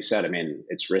investing, like you said, I mean,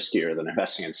 it's riskier than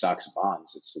investing in stocks and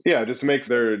bonds. It just makes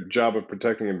their job of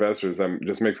protecting investors,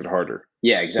 just makes it harder.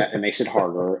 Yeah, exactly. It makes it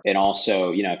harder. And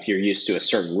also, if you're used to a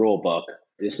certain rule book,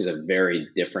 this is a very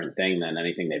different thing than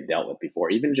anything they've dealt with before.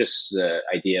 Even just the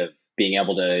idea of being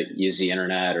able to use the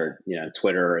internet or,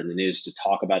 Twitter and the news to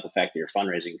talk about the fact that you're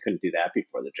fundraising, you couldn't do that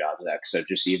before the Jobs Act. So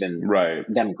just even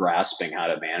them grasping how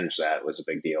to manage that was a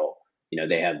big deal.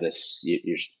 They have this,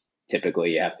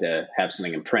 typically you have to have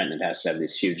something in print and it has to have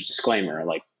this huge disclaimer,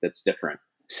 like that's different.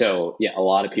 So yeah, a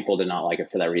lot of people did not like it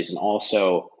for that reason.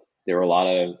 Also, there were a lot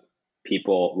of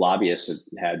people, lobbyists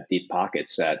that had deep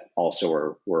pockets that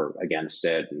also were against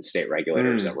it, and state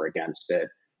regulators that were against it.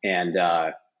 And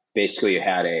basically you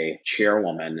had a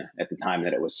chairwoman at the time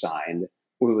that it was signed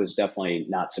who was definitely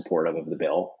not supportive of the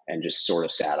bill and just sort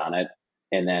of sat on it.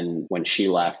 And then when she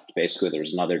left, basically there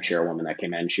was another chairwoman that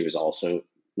came in. She was also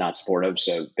not supportive.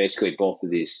 So basically both of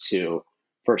these two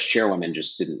first chairwomen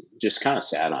just kind of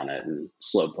sat on it and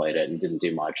slow played it and didn't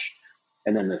do much.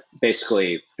 And then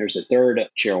basically there's a third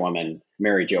chairwoman,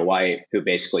 Mary Jo White, who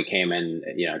basically came in,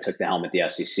 took the helm at the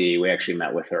SEC. We actually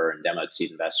met with her and demoed Seed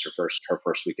Investor her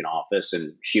first week in office.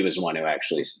 And she was the one who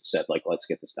actually said, let's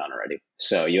get this done already.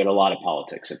 So you had a lot of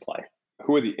politics at play.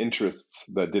 Who are the interests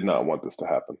that did not want this to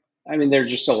happen? I mean, there's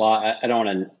just a lot. I don't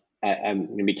want to, I'm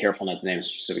going to be careful not to name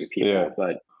specific people,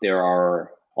 but there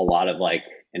are a lot of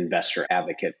investor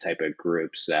advocate type of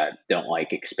groups that don't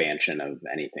like expansion of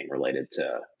anything related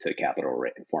to capital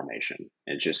formation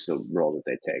and just the role that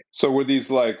they take. So were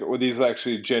these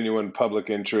actually genuine public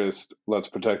interest, let's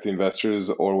protect the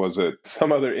investors, or was it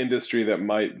some other industry that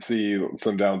might see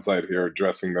some downside here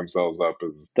dressing themselves up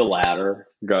as the latter?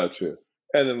 Gotcha.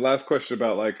 And then last question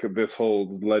about this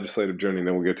whole legislative journey, and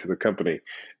then we'll get to the company.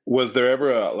 Was there ever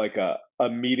a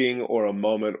meeting or a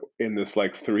moment in this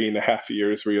 3.5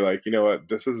 years where you're like, you know what,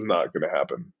 this is not going to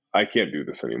happen. I can't do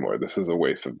this anymore. This is a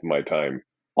waste of my time.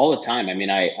 All the time. I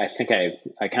mean, I think I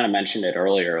kind of mentioned it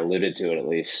earlier, alluded to it at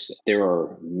least. There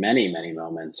were many, many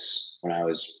moments when I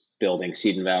was building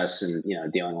Seed Invest and,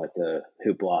 dealing with the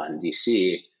hoopla in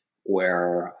DC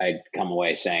where I'd come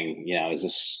away saying, is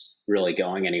this really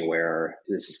going anywhere?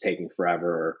 This is taking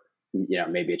forever.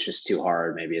 Maybe it's just too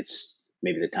hard. Maybe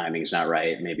the timing's not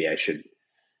right. Maybe I shouldn't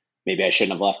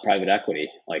have left private equity.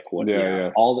 All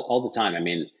the time. I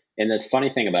mean, and the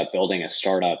funny thing about building a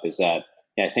startup is that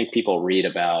I think people read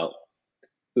about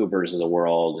Ubers of the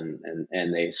world,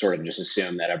 and they sort of just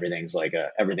assume that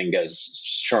everything goes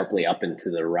sharply up and to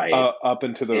the right, up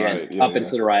and to the right, up and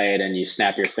to the right, and you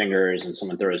snap your fingers and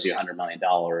someone throws you $100 million,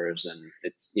 and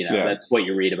it's that's what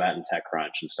you read about in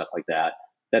TechCrunch and stuff like that.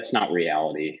 That's not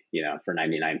reality, for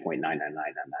 99.9999%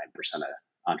 of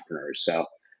entrepreneurs. So,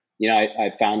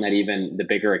 I found that even the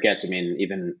bigger it gets,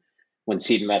 even when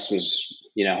Seed Invest was,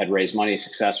 had raised money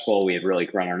successful, we had really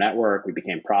grown our network, we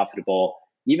became profitable.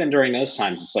 Even during those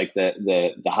times, it's like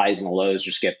the highs and the lows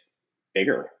just get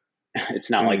bigger. It's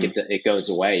not like it goes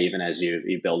away. Even as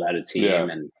you build out a team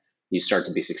and you start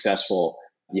to be successful,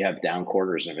 you have down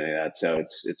quarters and everything like that. So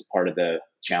it's part of the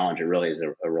challenge. It really is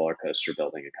a roller coaster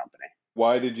building a company.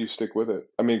 Why did you stick with it?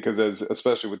 Because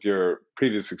especially with your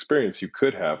previous experience, you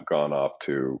could have gone off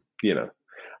to,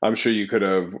 I'm sure you could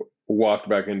have walked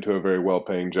back into a very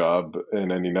well-paying job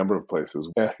in any number of places.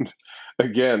 And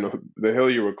again, the hill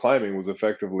you were climbing was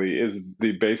effectively, is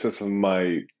the basis of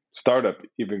my startup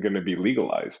even going to be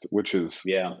legalized, which is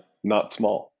not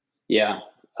small. Yeah.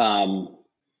 I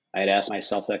had asked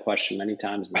myself that question many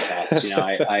times in the past.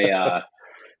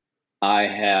 I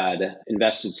had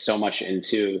invested so much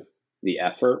into the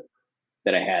effort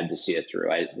that I had to see it through.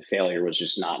 The failure was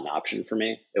just not an option for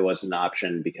me. It wasn't an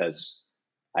option because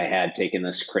I had taken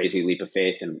this crazy leap of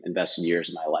faith and invested years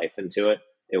of my life into it.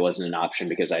 It wasn't an option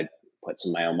because I put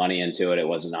some of my own money into it. It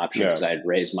wasn't an option because I had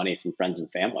raised money from friends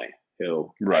and family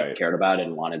who I cared about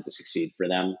and wanted to succeed for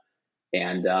them.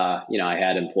 And, I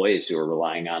had employees who were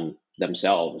relying on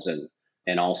themselves.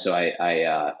 And also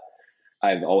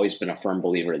I've always been a firm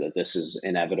believer that this is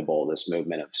inevitable, this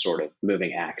movement of sort of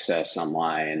moving access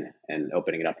online and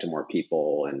opening it up to more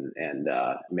people and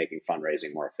making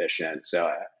fundraising more efficient.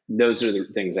 So those are the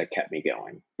things that kept me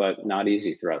going, but not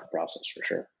easy throughout the process for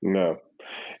sure. No.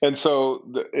 And so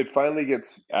it finally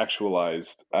gets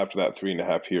actualized after that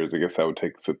 3.5 years. I guess that would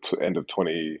take us to end of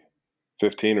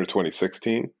 2015 or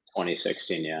 2016?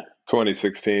 2016, yeah.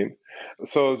 2016.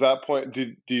 So at that point,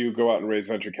 do you go out and raise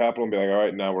venture capital and be like, all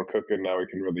right, now we're cooking, now we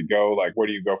can really go? Like, where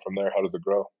do you go from there? How does it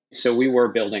grow? So we were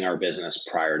building our business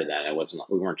prior to that.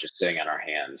 We weren't just sitting on our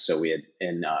hands. So we had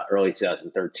in early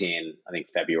 2013, I think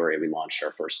February, we launched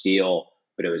our first deal,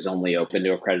 but it was only open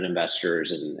to accredited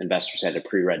investors, and investors had to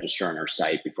pre-register on our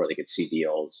site before they could see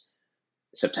deals.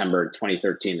 September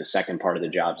 2013, the second part of the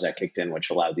Jobs Act kicked in, which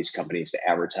allowed these companies to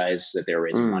advertise that they were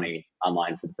raising money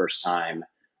online for the first time.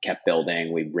 Kept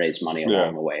building. We raised money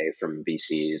along the way from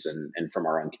VCs and from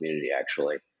our own community,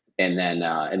 actually. And then,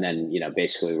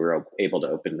 basically we were able to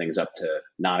open things up to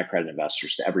non-accredited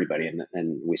investors, to everybody.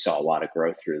 And we saw a lot of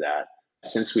growth through that.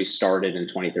 Since we started in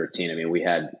 2013, we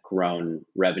had grown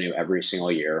revenue every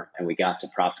single year, and we got to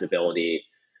profitability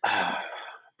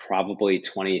probably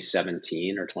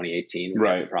 2017 or 2018. We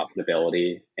got to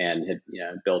profitability and had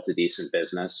built a decent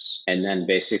business. And then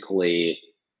basically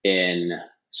in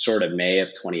sort of May of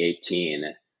 2018,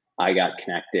 I got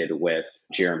connected with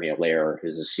Jeremy Allaire,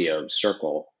 who's the CEO of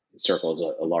Circle. Circle is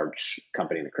a large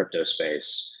company in the crypto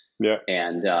space. Yeah.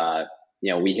 And,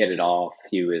 we hit it off.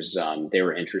 They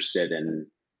were interested in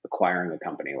acquiring a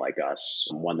company like us,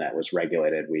 one that was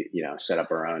regulated. We, set up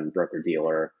our own broker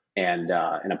dealer and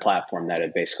a platform that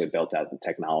had basically built out the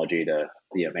technology to,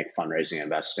 make fundraising and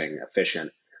investing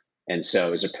efficient. And so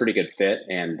it was a pretty good fit.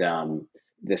 And,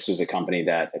 this was a company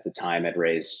that at the time had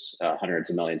raised hundreds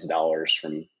of millions of dollars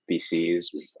from VCs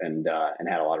and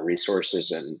had a lot of resources.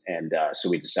 And so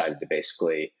we decided to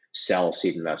basically sell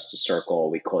Seed Invest to Circle.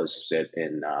 We closed it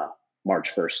in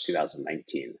March 1st,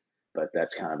 2019. But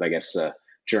that's kind of, I guess, the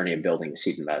journey of building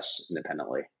Seed Invest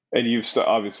independently. And you've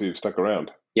stuck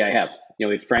around. Yeah, I have.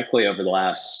 We've frankly, over the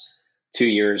last 2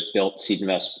 years, built Seed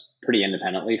Invest pretty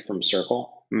independently from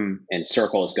Circle. And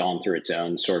Circle has gone through its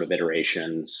own sort of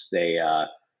iterations. They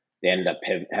ended up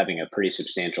having a pretty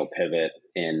substantial pivot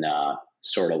in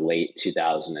sort of late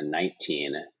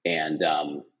 2019, and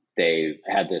they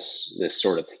had this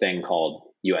sort of thing called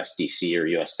USDC, or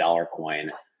US dollar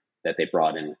coin, that they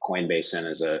brought in Coinbase in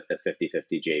as a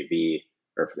 50-50 JV,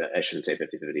 or I shouldn't say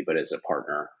 50-50, but as a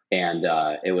partner. And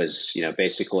it was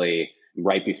basically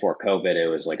right before COVID. It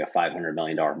was like a $500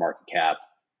 million market cap.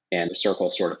 And the Circle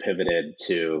sort of pivoted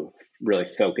to really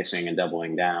focusing and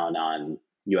doubling down on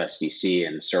USDC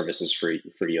and services for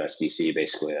USDC,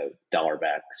 basically a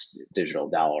dollar-backed digital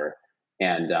dollar.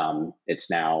 And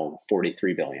it's now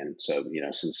 43 billion. So,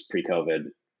 since pre-COVID,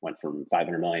 went from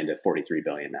 500 million to 43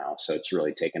 billion now. So it's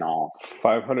really taken off.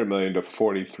 500 million to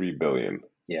 43 billion.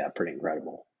 Yeah, pretty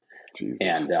incredible. Jesus.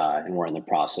 And we're in the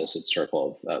process at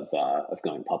Circle of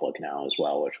going public now as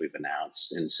well, which we've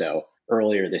announced. And so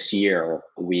earlier this year,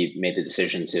 we made the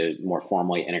decision to more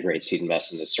formally integrate Seed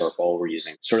Invest into Circle. We're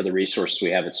using sort of the resources we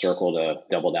have at Circle to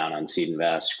double down on Seed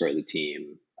Invest, grow the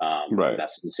team,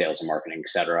 invest in sales and marketing, et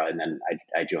cetera. And then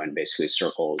I joined basically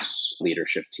Circle's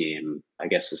leadership team, I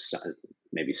guess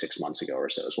maybe 6 months ago or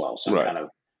so as well. So I'm kind of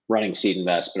running Seed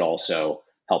Invest, but also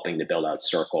helping to build out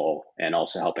Circle and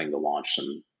also helping to launch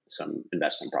some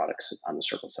investment products on the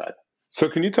Circle side. So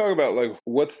can you talk about like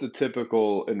what's the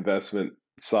typical investment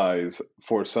size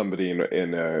for somebody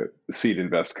in a seed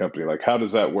invest company? Like how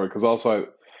does that work? Because also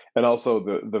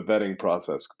the vetting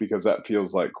process, because that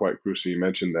feels like quite crucial. You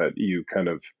mentioned that you kind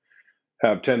of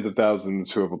have tens of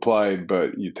thousands who have applied,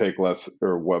 but you take less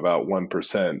or about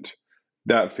 1%.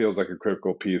 That feels like a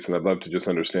critical piece. And I'd love to just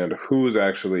understand who is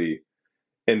actually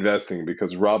investing,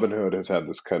 because Robinhood has had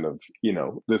this kind of,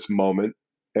 this moment,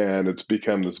 and it's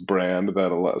become this brand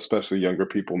that especially younger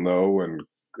people know and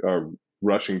are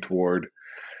rushing toward.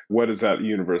 What does that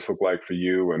universe look like for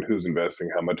you, and who's investing?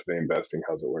 How much are they investing?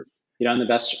 How's it work? On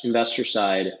the investor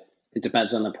side, it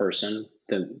depends on the person.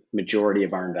 The majority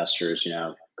of our investors,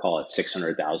 call it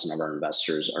 600,000 of our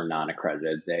investors are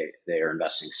non-accredited. They are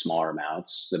investing smaller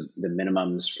amounts. The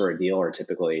minimums for a deal are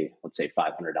typically, let's say,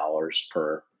 $500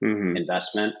 per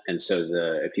investment. And so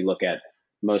if you look at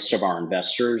most of our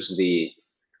investors, the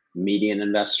median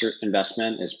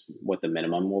investment is what the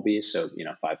minimum will be. So,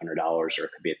 $500, or it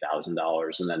could be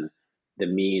 $1,000. And then the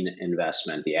mean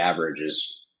investment, the average,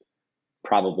 is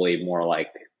probably more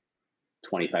like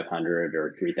 $2,500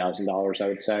 or $3,000, I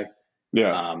would say.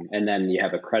 Yeah. And then you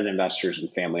have accredited investors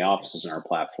and family offices in our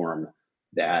platform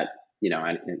that,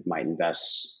 might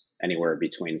invest anywhere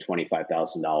between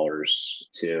 $25,000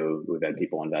 to, we've had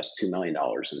people invest $2 million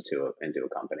into a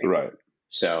company. Right.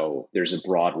 So there's a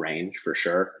broad range for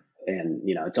sure. And,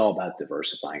 it's all about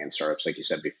diversifying in startups. Like you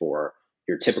said before,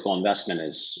 your typical investment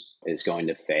is going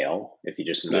to fail if you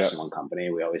just invest in one company.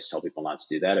 We always tell people not to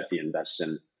do that. If you invest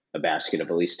in a basket of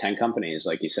at least 10 companies,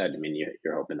 like you said,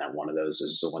 you're hoping that one of those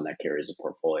is the one that carries a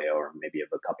portfolio, or maybe you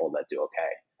have a couple that do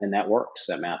okay. And that works.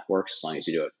 That math works as long as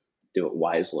you do it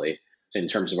wisely. In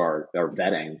terms of our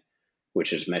vetting,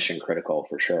 which is mission critical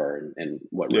for sure, and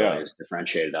what really has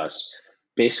differentiated us.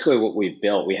 Basically what we've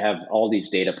built, we have all these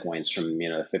data points from,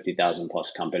 50,000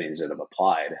 plus companies that have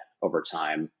applied over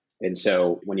time. And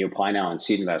so when you apply now on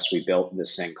Seed Invest, we built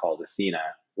this thing called Athena,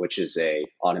 which is a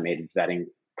automated vetting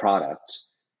product.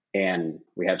 And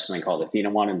we have something called Athena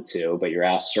 1 and 2, but you're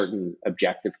asked certain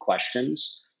objective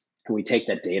questions. And we take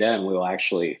that data and we will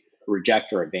actually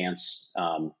reject or advance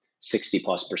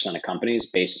 60+% of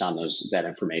companies based on that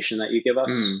information that you give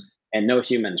us. And no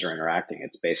humans are interacting.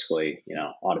 It's basically,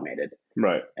 automated.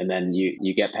 Right. And then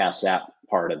you get past that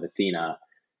part of Athena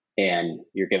and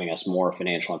you're giving us more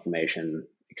financial information,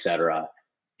 et cetera.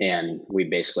 And we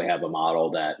basically have a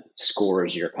model that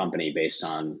scores your company based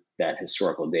on that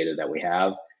historical data that we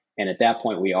have. And at that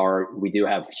point, we do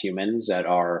have humans that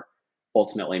are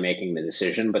ultimately making the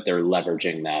decision, but they're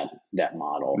leveraging that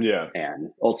model. Yeah.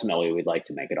 And ultimately, we'd like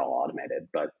to make it all automated,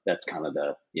 but that's kind of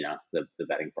the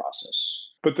vetting process.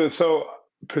 But so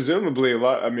presumably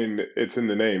it's in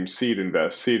the name, Seed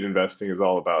Invest. Seed investing is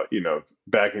all about,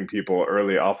 backing people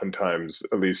early, oftentimes,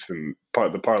 at least in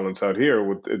the parlance out here,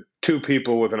 with two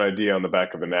people with an idea on the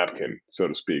back of a napkin, so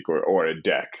to speak, or a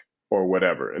deck or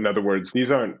whatever. In other words,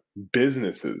 these aren't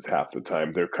businesses half the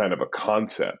time. They're kind of a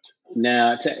concept.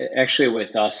 No, it's actually,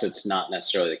 with us, it's not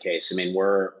necessarily the case. And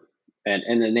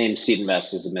the name Seed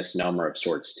Invest is a misnomer of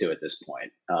sorts too at this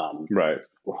point. Right.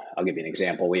 I'll give you an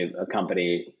example. We have a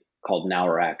company called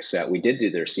NowRx that we did do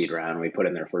their seed round. We put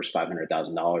in their first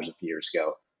 $500,000 a few years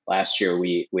ago. Last year,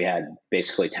 we had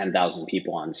basically 10,000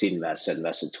 people on Seed Invest that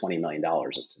invested $20 million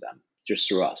into them just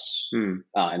through us. And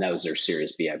that was their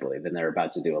Series B, I believe. And they're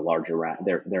about to do a larger round.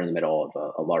 They're in the middle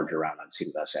of a larger round on Seed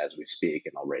Invest as we speak,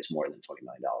 and they'll raise more than $20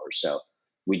 million. So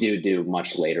we do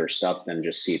much later stuff than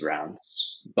just seed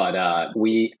rounds. But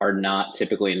we are not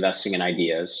typically investing in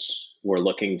ideas. We're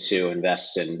looking to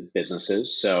invest in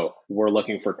businesses. So we're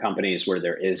looking for companies where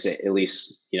there is at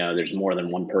least, there's more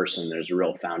than one person. There's a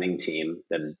real founding team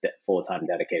that is full-time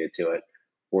dedicated to it.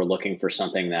 We're looking for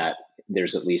something that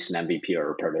there's at least an MVP or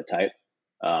a prototype.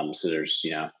 So there's,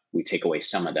 we take away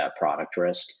some of that product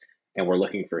risk, and we're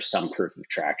looking for some proof of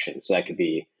traction. So that could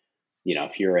be,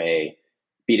 if you're a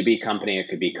B2B company, it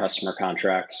could be customer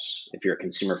contracts. If you're a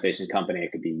consumer-facing company,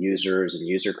 it could be users and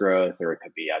user growth, or it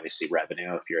could be obviously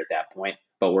revenue if you're at that point.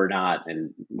 But we're not,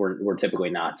 and we're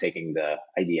typically not taking the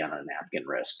idea on a napkin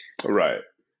risk. Right.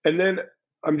 And then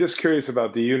I'm just curious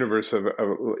about the universe of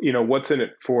what's in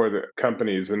it for the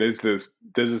companies, and does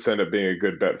this end up being a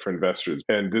good bet for investors?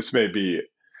 And this may be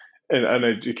an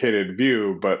uneducated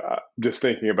view, but just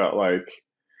thinking about like,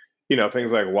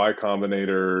 things like Y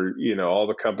Combinator, all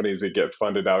the companies that get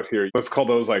funded out here, let's call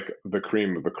those like the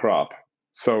cream of the crop.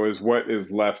 So is what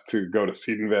is left to go to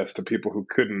seed invest to people who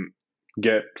couldn't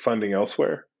get funding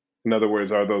elsewhere? In other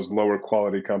words, are those lower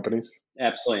quality companies?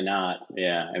 Absolutely not.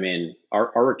 Yeah. I mean,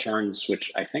 our returns,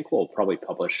 which I think we'll probably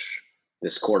publish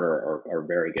this quarter, are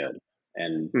very good.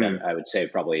 And then I would say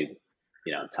probably,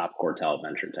 top quartile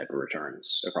venture type of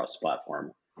returns across the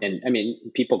platform. And I mean,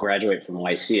 people graduate from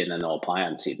YC and then they'll apply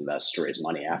on Seed Invest to raise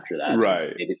money after that.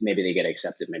 Right. Maybe they get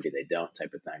accepted, maybe they don't,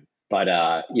 type of thing. But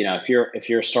if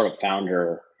you're a startup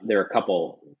founder, there are a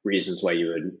couple reasons why you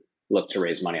would look to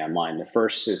raise money online. The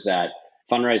first is that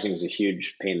fundraising is a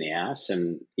huge pain in the ass,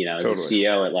 and as a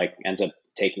CEO, it like ends up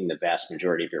taking the vast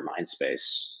majority of your mind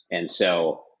space. And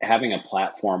so having a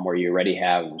platform where you already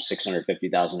have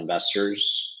 650,000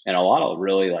 investors and a lot of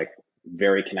really like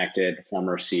very connected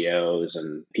former CEOs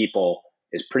and people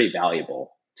is pretty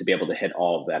valuable to be able to hit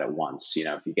all of that at once,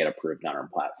 if you get approved on our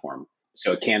platform.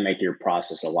 So it can make your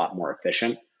process a lot more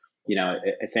efficient. I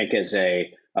think as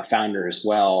a founder as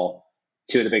well,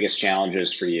 two of the biggest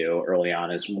challenges for you early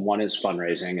on is one is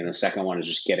fundraising, and the second one is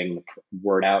just getting the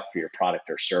word out for your product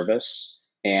or service.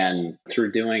 And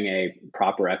through doing a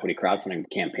proper equity crowdfunding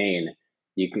campaign,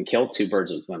 you can kill two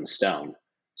birds with one stone.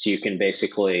 So you can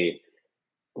basically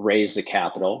raise the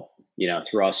capital.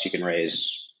 Through us, you can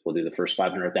we'll do the first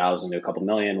 500,000 to a couple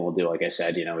million. We'll do, like I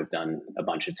said, we've done a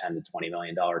bunch of $10 to $20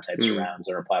 million types of rounds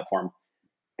on our platform.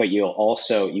 But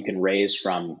you can raise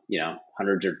from,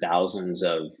 hundreds or thousands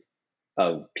of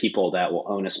people that will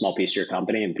own a small piece of your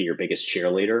company and be your biggest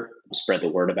cheerleader, spread the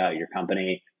word about your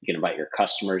company. You can invite your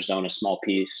customers to own a small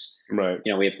piece. Right.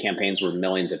 We have campaigns where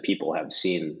millions of people have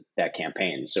seen that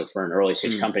campaign. So for an early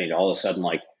stage company to all of a sudden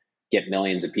like get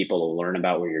millions of people to learn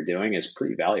about what you're doing is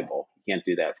pretty valuable. You can't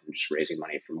do that from just raising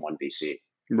money from one VC.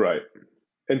 Right.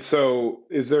 And so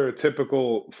is there a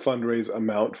typical fundraise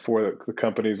amount for the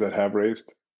companies that have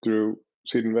raised through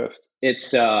Seed Invest?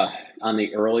 It's on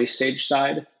the early stage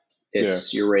side.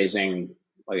 You're raising,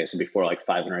 like I said before, like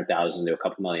 500,000 to a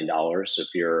couple $1 million if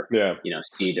you're,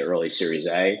 seed to early Series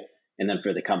A. And then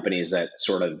for the companies that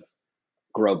sort of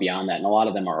grow beyond that, and a lot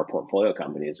of them are our portfolio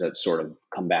companies that sort of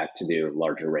come back to do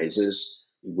larger raises,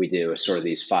 we do sort of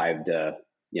these 5 to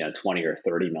 20 or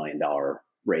 $30 million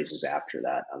raises after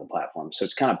that on the platform. So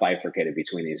it's kind of bifurcated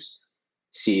between these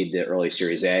seed to early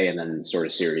Series A and then sort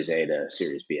of Series A to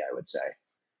Series B, I would say.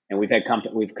 And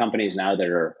we've companies now that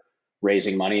are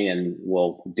raising money and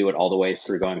we'll do it all the way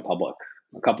through going public.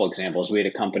 A couple examples: we had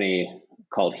a company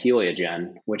called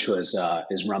Heliogen, which is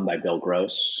run by Bill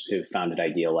Gross, who founded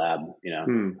Idealab,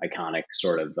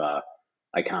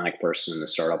 iconic person in the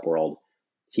startup world.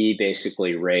 He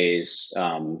basically raised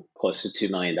close to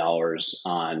 $2 million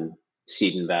on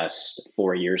Seed Invest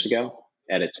 4 years ago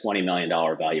at a $20 million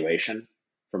valuation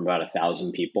from about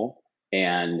 1,000 people.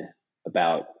 And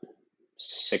about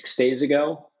 6 days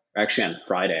ago, actually on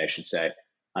Friday, I should say,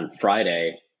 on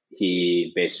Friday,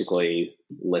 he basically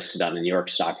listed on the New York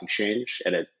Stock Exchange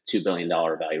at a $2 billion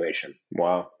valuation.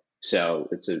 Wow. So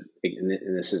it's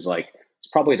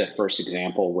probably the first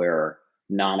example where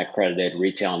non-accredited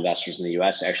retail investors in the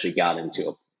US actually got into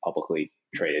a publicly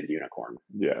traded unicorn.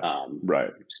 Yeah.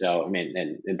 Right. So, I mean,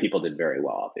 and people did very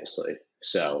well, obviously.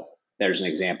 So there's an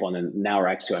example. And then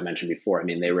NowRx, who I mentioned before, I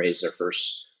mean, they raised their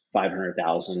first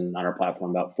 500,000 on our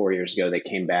platform about 4 years ago. They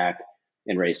came back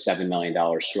and raised $7 million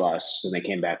to us. And they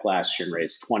came back last year and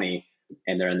raised 20,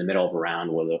 and they're in the middle of a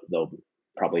round where they'll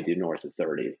probably do north of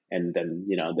 30. And then,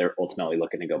 they're ultimately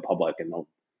looking to go public, and they'll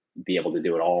be able to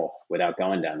do it all without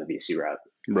going down the VC route.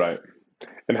 Right.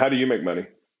 And how do you make money?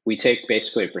 We take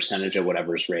basically a percentage of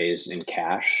whatever's raised in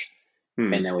cash.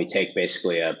 And then we take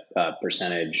basically a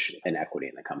percentage in equity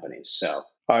in the companies. So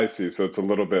I see. So it's a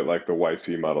little bit like the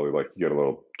YC model. Like you get a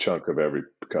little chunk of every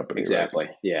company. Exactly.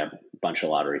 Right? Yeah. A bunch of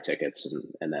lottery tickets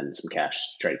and then some cash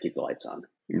to try to keep the lights on.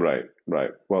 Right.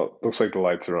 Well, looks like the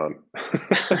lights are on.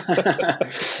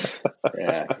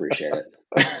 Yeah, appreciate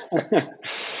it.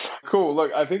 Cool.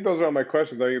 Look, I think those are all my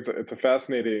questions. I think it's a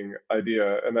fascinating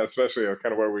idea, and especially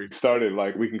kind of where we started.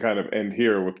 Like we can kind of end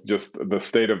here with just the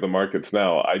state of the markets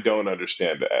now. I don't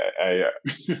understand.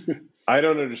 I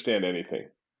don't understand anything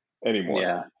anymore.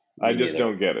 Yeah, I just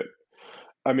don't get it.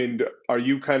 I mean, are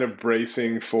you kind of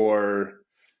bracing for,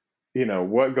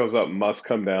 what goes up must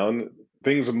come down?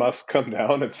 Things must come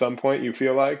down at some point, you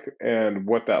feel like, and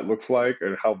what that looks like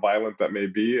and how violent that may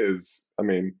be is,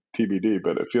 TBD,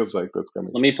 but it feels like that's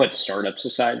coming. Let me put startups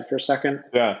aside for a second.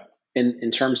 Yeah.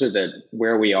 In terms of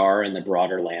where we are in the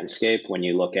broader landscape, when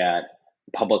you look at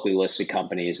publicly listed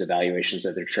companies, the valuations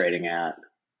that they're trading at,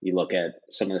 You look at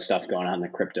some of the stuff going on in the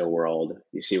crypto world.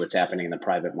 You see what's happening in the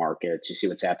private markets. You see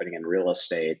what's happening in real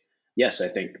estate. Yes, I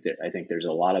think there's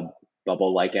a lot of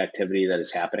bubble-like activity that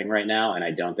is happening right now, and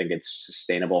I don't think it's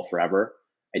sustainable forever.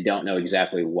 I don't know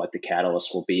exactly what the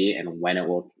catalyst will be and when it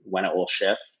will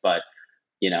shift, but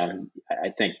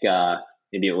I think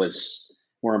maybe it was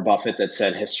Warren Buffett that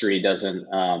said history doesn't,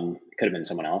 could have been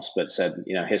someone else, but said,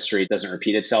 history doesn't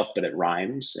repeat itself, but it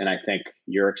rhymes. And I think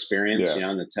your experience,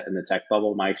 in the tech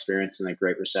bubble, my experience in the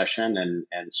Great Recession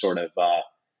and sort of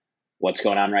what's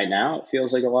going on right now, it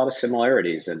feels like a lot of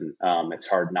similarities. And it's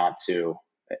hard not to,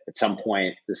 at some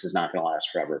point, this is not going to last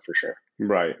forever for sure.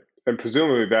 Right. And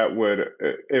presumably that would,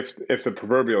 if the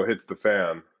proverbial hits the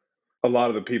fan, a lot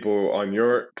of the people on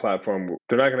your platform,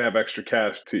 they're not going to have extra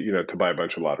cash to buy a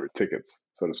bunch of lottery tickets,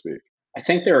 so to speak. I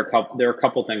think there are a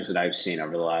couple things that I've seen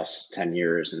over the last 10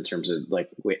 years in terms of like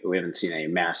we haven't seen a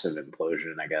massive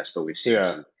implosion, I guess, but we've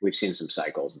seen some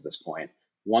cycles at this point.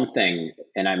 One thing,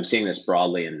 and I'm seeing this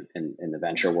broadly in the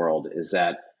venture world, is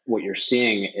that what you're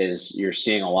seeing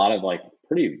a lot of like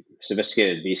pretty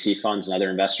sophisticated VC funds and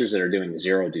other investors that are doing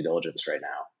zero due diligence right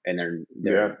now, and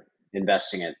they're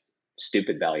investing at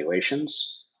stupid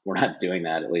valuations. We're not doing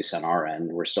that, at least on our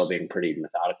end. We're still being pretty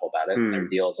methodical about it. And there are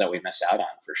deals that we miss out on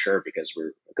for sure because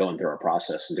we're going through our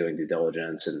process and doing due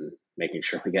diligence and making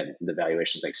sure we get the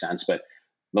valuations make sense. But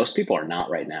most people are not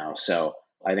right now. So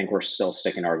I think we're still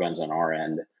sticking to our guns on our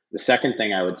end. The second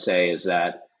thing I would say is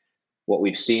that what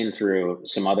we've seen through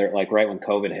some other, like right when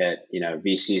COVID hit,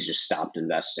 VCs just stopped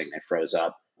investing. They froze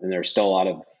up. And there's still a lot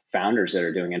of founders that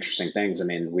are doing interesting things. I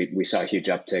mean, we saw a huge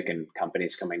uptick in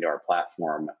companies coming to our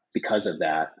platform because of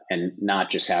that, and not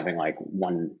just having like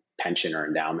one pension or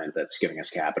endowment that's giving us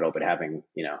capital, but having,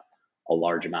 a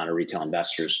large amount of retail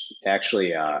investors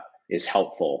actually is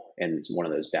helpful in one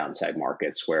of those downside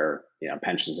markets where,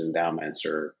 pensions and endowments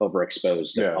are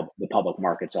overexposed to the public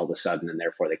markets all of a sudden, and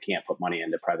therefore they can't put money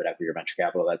into private equity or venture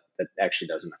capital. That actually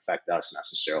doesn't affect us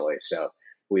necessarily. So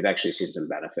we've actually seen some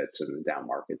benefits in down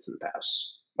markets in the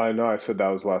past. I know I said that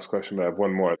was the last question, but I have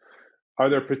one more. Are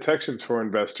there protections for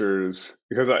investors?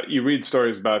 Because you read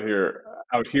stories out here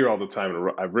all the time,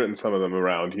 and I've written some of them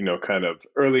around, kind of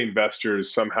early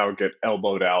investors somehow get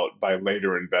elbowed out by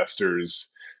later investors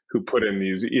who put in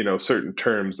these, certain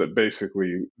terms that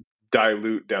basically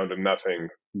dilute down to nothing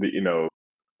the,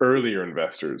 earlier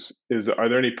investors. Are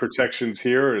there any protections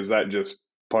here, or is that just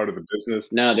part of the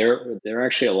business? No, there are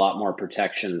actually a lot more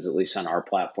protections, at least on our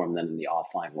platform, than in the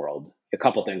offline world. A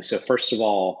couple things. So first of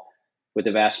all, with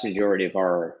the vast majority of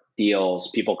our deals,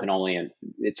 people can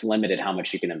it's limited how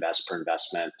much you can invest per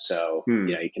investment. So,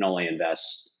 you can only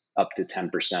invest up to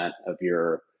 10% of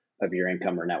your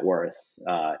income or net worth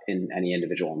in any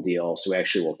individual deal. So we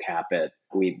actually will cap it.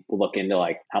 We look into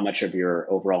like how much of your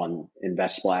overall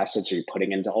investable assets are you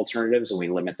putting into alternatives, and we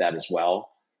limit that as well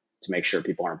to make sure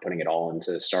people aren't putting it all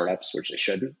into startups, which they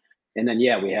shouldn't. And then,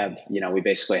 we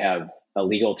basically have a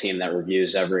legal team that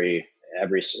reviews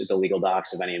the legal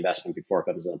docs of any investment before it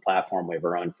comes to the platform. We have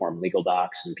our own form legal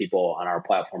docs, and people on our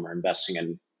platform are investing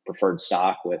in preferred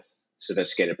stock with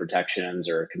sophisticated protections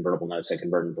or convertible notes that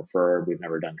convert in preferred. We've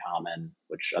never done common,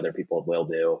 which other people will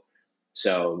do.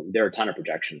 So there are a ton of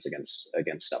protections against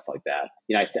stuff like that.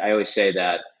 I always say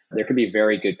that there could be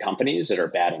very good companies that are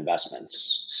bad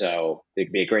investments. So it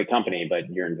could be a great company, but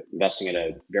you're investing at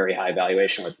a very high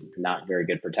valuation with not very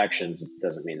good protections. It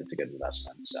doesn't mean it's a good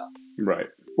investment. So right.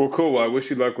 Well, cool. Well, I wish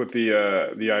you luck with the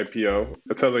IPO.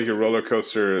 It sounds like your roller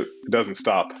coaster doesn't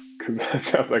stop, because that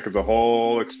sounds like it's a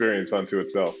whole experience unto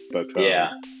itself. But yeah,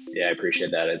 I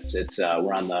appreciate that. It's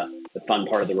we're on the fun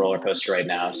part of the roller coaster right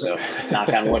now. So knock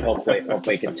on wood, hopefully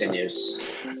it continues.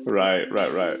 Right.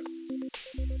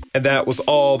 And that was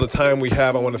all the time we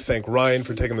have. I want to thank Ryan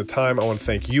for taking the time. I want to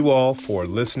thank you all for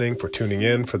listening, for tuning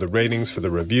in, for the ratings, for the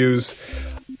reviews.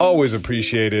 Always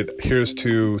appreciate it. Here's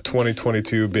to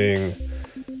 2022 being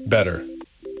better.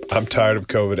 I'm tired of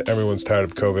COVID. Everyone's tired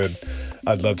of COVID.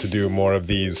 I'd love to do more of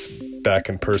these back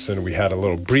in person. We had a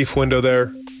little brief window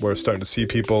there. We're starting to see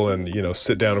people and,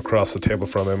 sit down across the table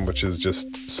from him, which is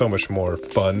just so much more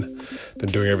fun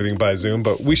than doing everything by Zoom.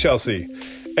 But we shall see.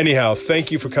 Anyhow,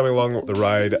 thank you for coming along the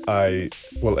ride. I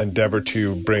will endeavor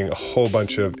to bring a whole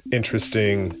bunch of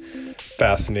interesting,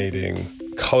 fascinating,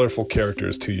 colorful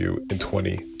characters to you in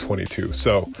 2022.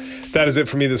 So that is it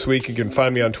for me this week. You can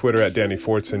find me on Twitter at Danny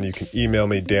Fortson. You can email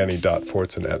me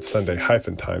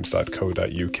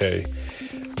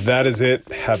danny.fortson@sunday-times.co.uk. That is it.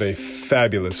 Have a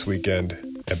fabulous weekend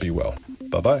and be well.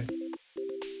 Bye-bye.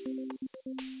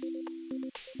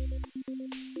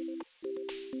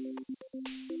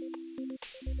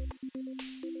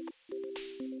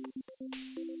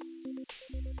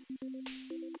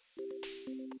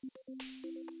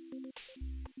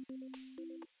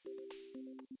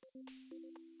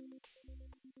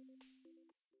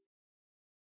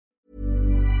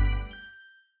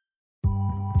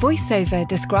 VoiceOver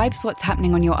describes what's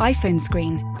happening on your iPhone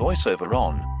screen, VoiceOver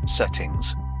on,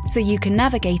 settings, so you can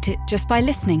navigate it just by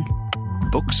listening.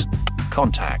 books,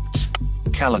 contacts,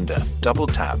 calendar, double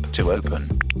tap to open.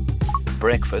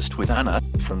 Breakfast with Anna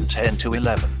from 10 to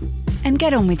 11. And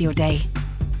get on with your day.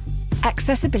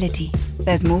 Accessibility.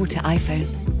 There's more to iPhone.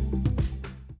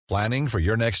 Planning for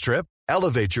your next trip?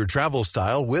 Elevate your travel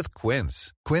style with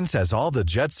Quince. Quince has all the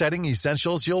jet-setting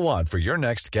essentials you'll want for your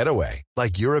next getaway,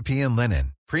 like European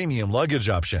linen, premium luggage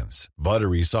options,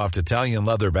 buttery soft Italian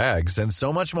leather bags, and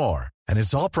so much more. And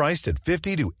it's all priced at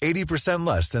 50 to 80%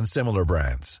 less than similar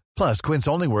brands. Plus, Quince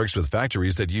only works with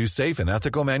factories that use safe and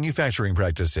ethical manufacturing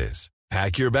practices.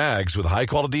 Pack your bags with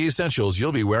high-quality essentials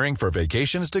you'll be wearing for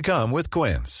vacations to come with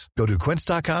Quince. Go to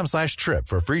quince.com/trip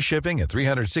for free shipping and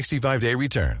 365-day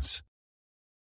returns.